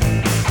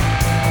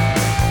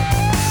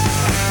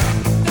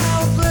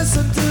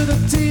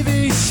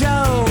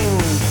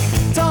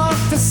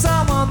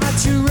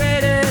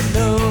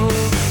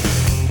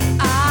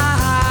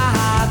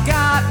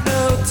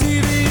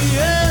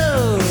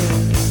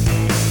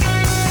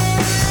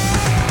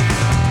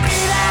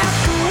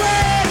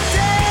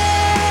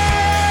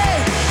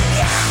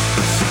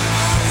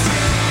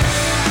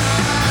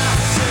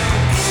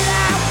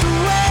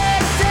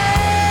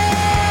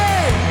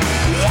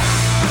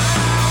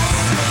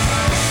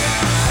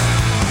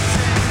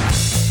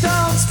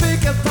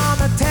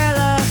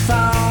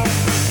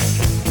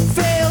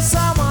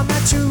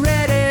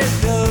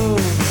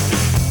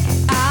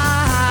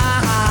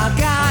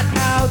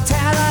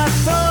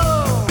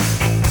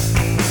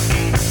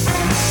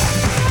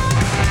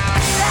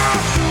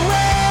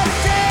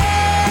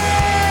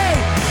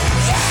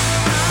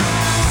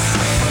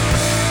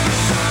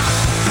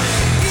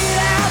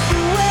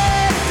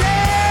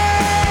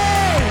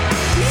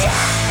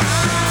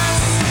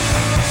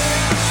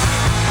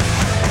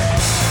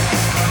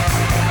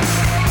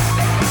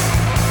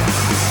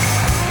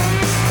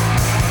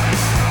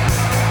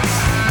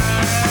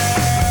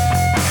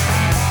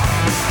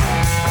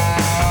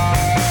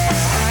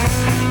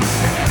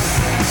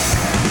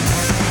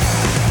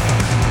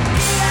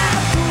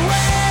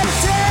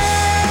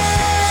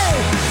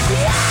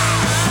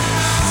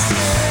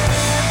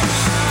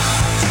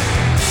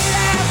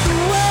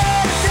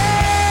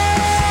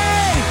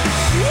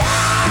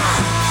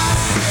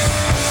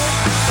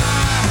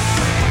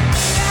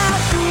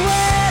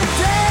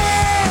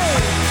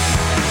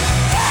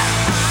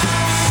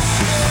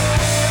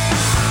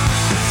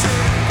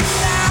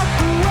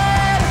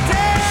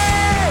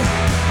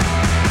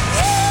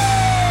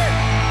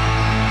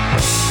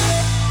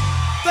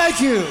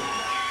 you.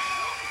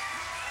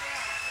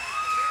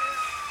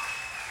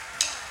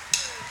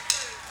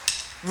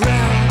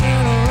 Round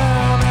and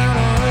around and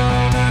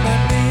around and a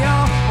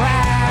neon.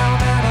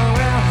 Round and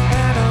around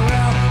and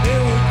around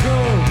it would go.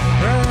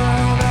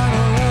 Round and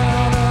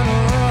around and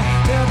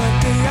around in the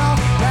neon.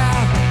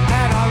 Round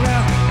and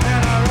around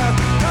and around.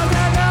 Go,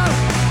 go, go.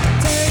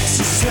 Takes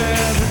you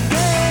 7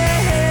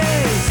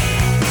 days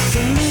to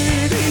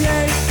leave the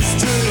acres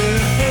to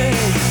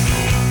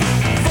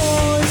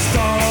before you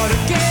start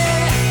again.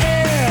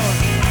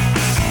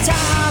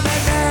 Time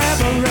that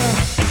never runs.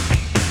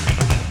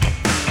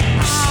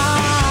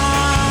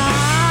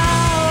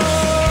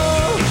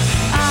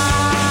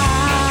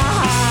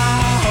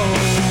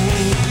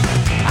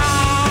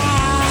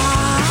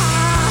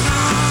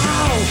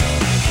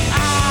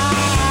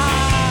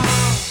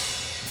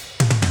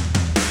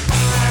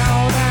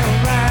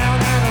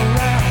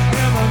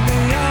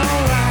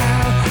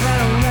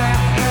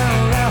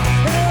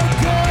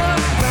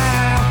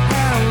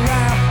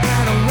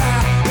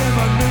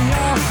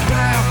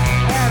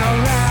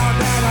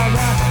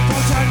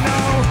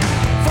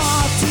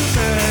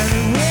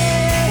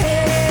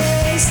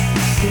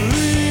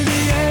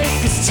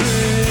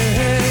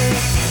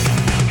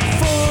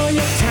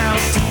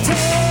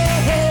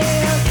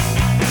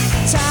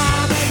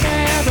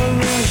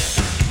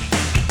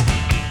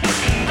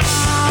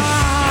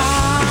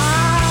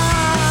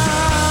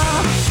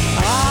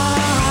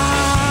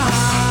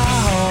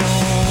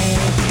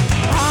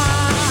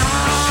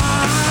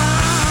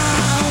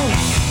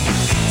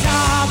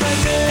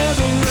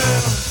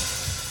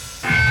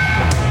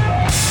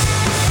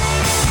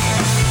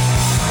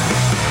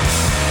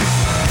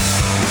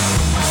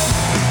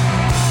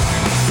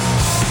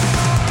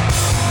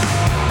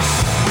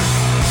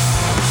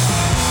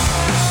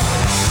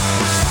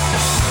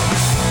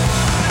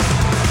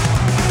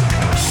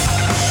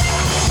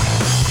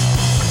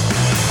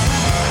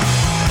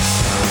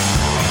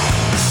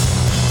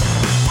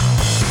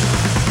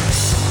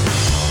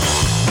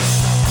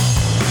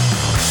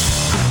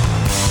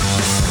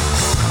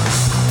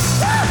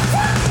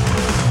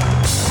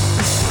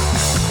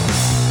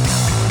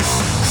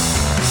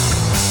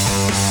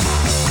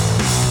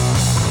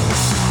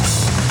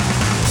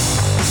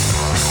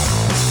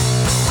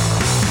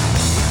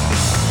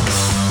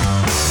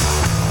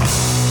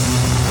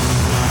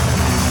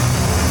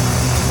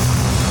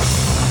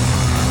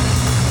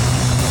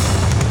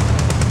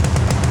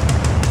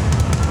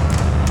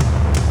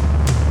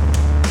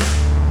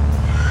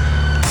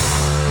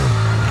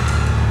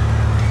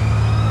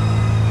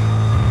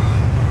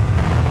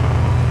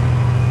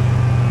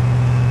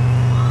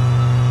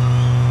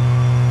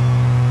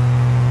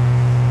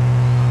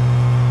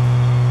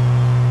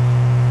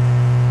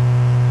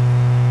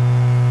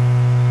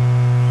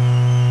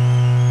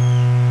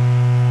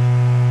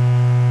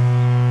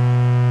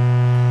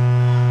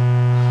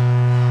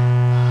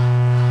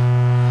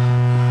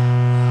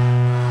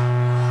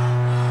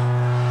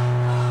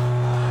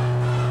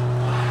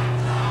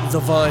 The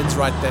Vines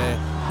right there,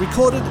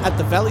 recorded at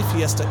the Valley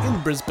Fiesta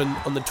in Brisbane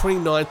on the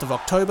 29th of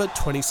October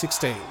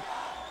 2016.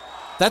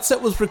 That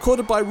set was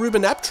recorded by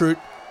Ruben Aptroot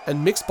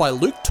and mixed by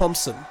Luke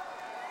Thompson.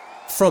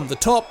 From the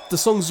top, the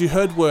songs you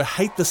heard were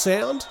Hate the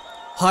Sound,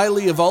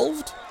 Highly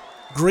Evolved,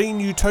 Green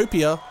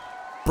Utopia,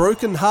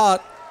 Broken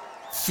Heart,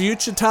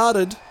 Future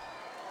Tarded,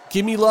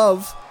 Gimme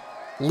Love,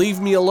 Leave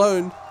Me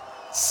Alone,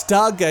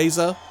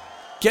 Stargazer,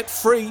 Get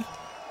Free,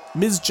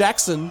 Ms.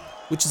 Jackson,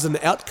 which is an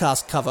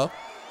Outcast cover,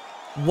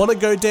 Wanna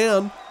Go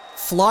Down,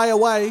 Fly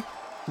Away,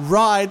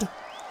 Ride,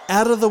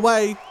 Out of the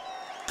Way,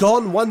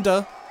 Gone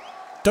Wonder,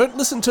 Don't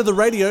Listen to the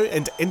Radio,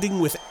 and ending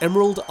with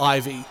Emerald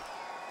Ivy.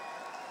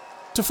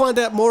 To find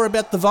out more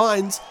about the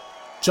Vines,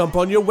 jump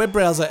on your web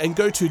browser and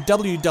go to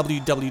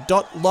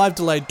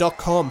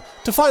www.livedelay.com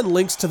to find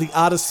links to the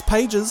artists'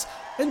 pages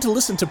and to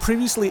listen to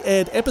previously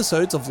aired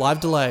episodes of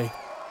Live Delay.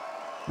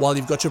 While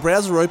you've got your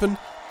browser open,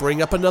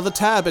 bring up another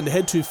tab and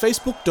head to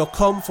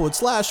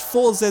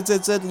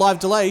facebook.com/4ZZZ Live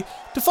Delay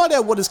to find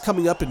out what is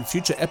coming up in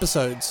future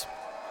episodes.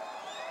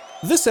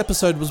 This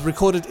episode was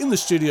recorded in the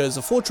studios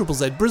of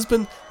 4ZZZ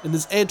Brisbane and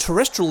is aired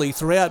terrestrially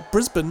throughout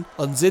Brisbane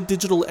on Z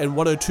Digital and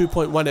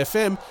 102.1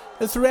 FM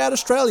and throughout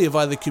Australia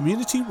via the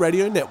Community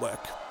Radio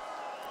Network.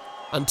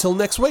 Until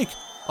next week,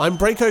 I'm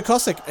Branko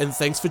Kosick and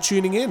thanks for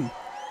tuning in.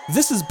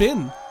 This has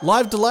been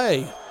Live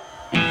Delay.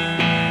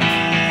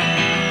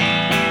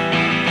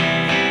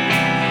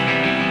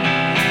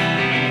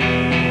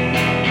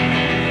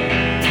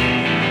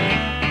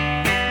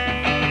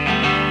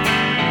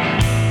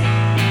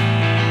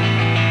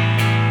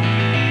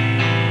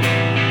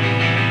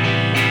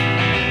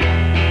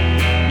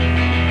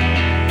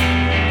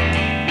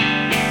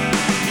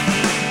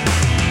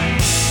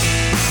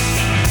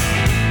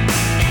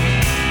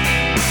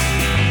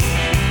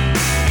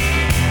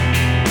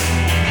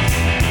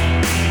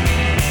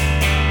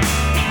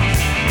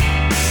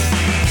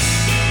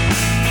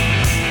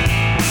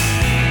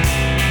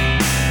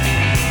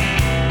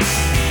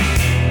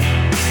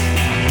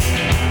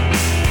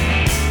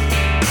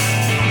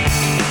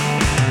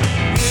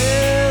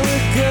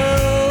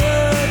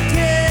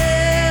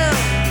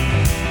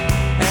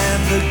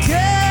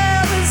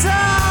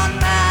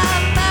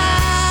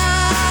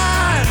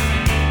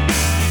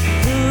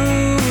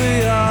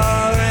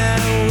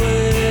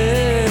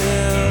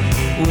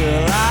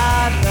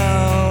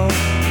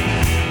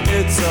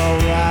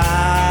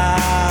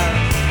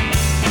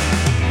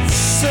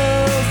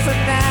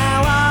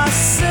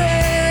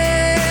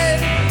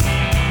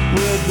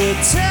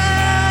 the time.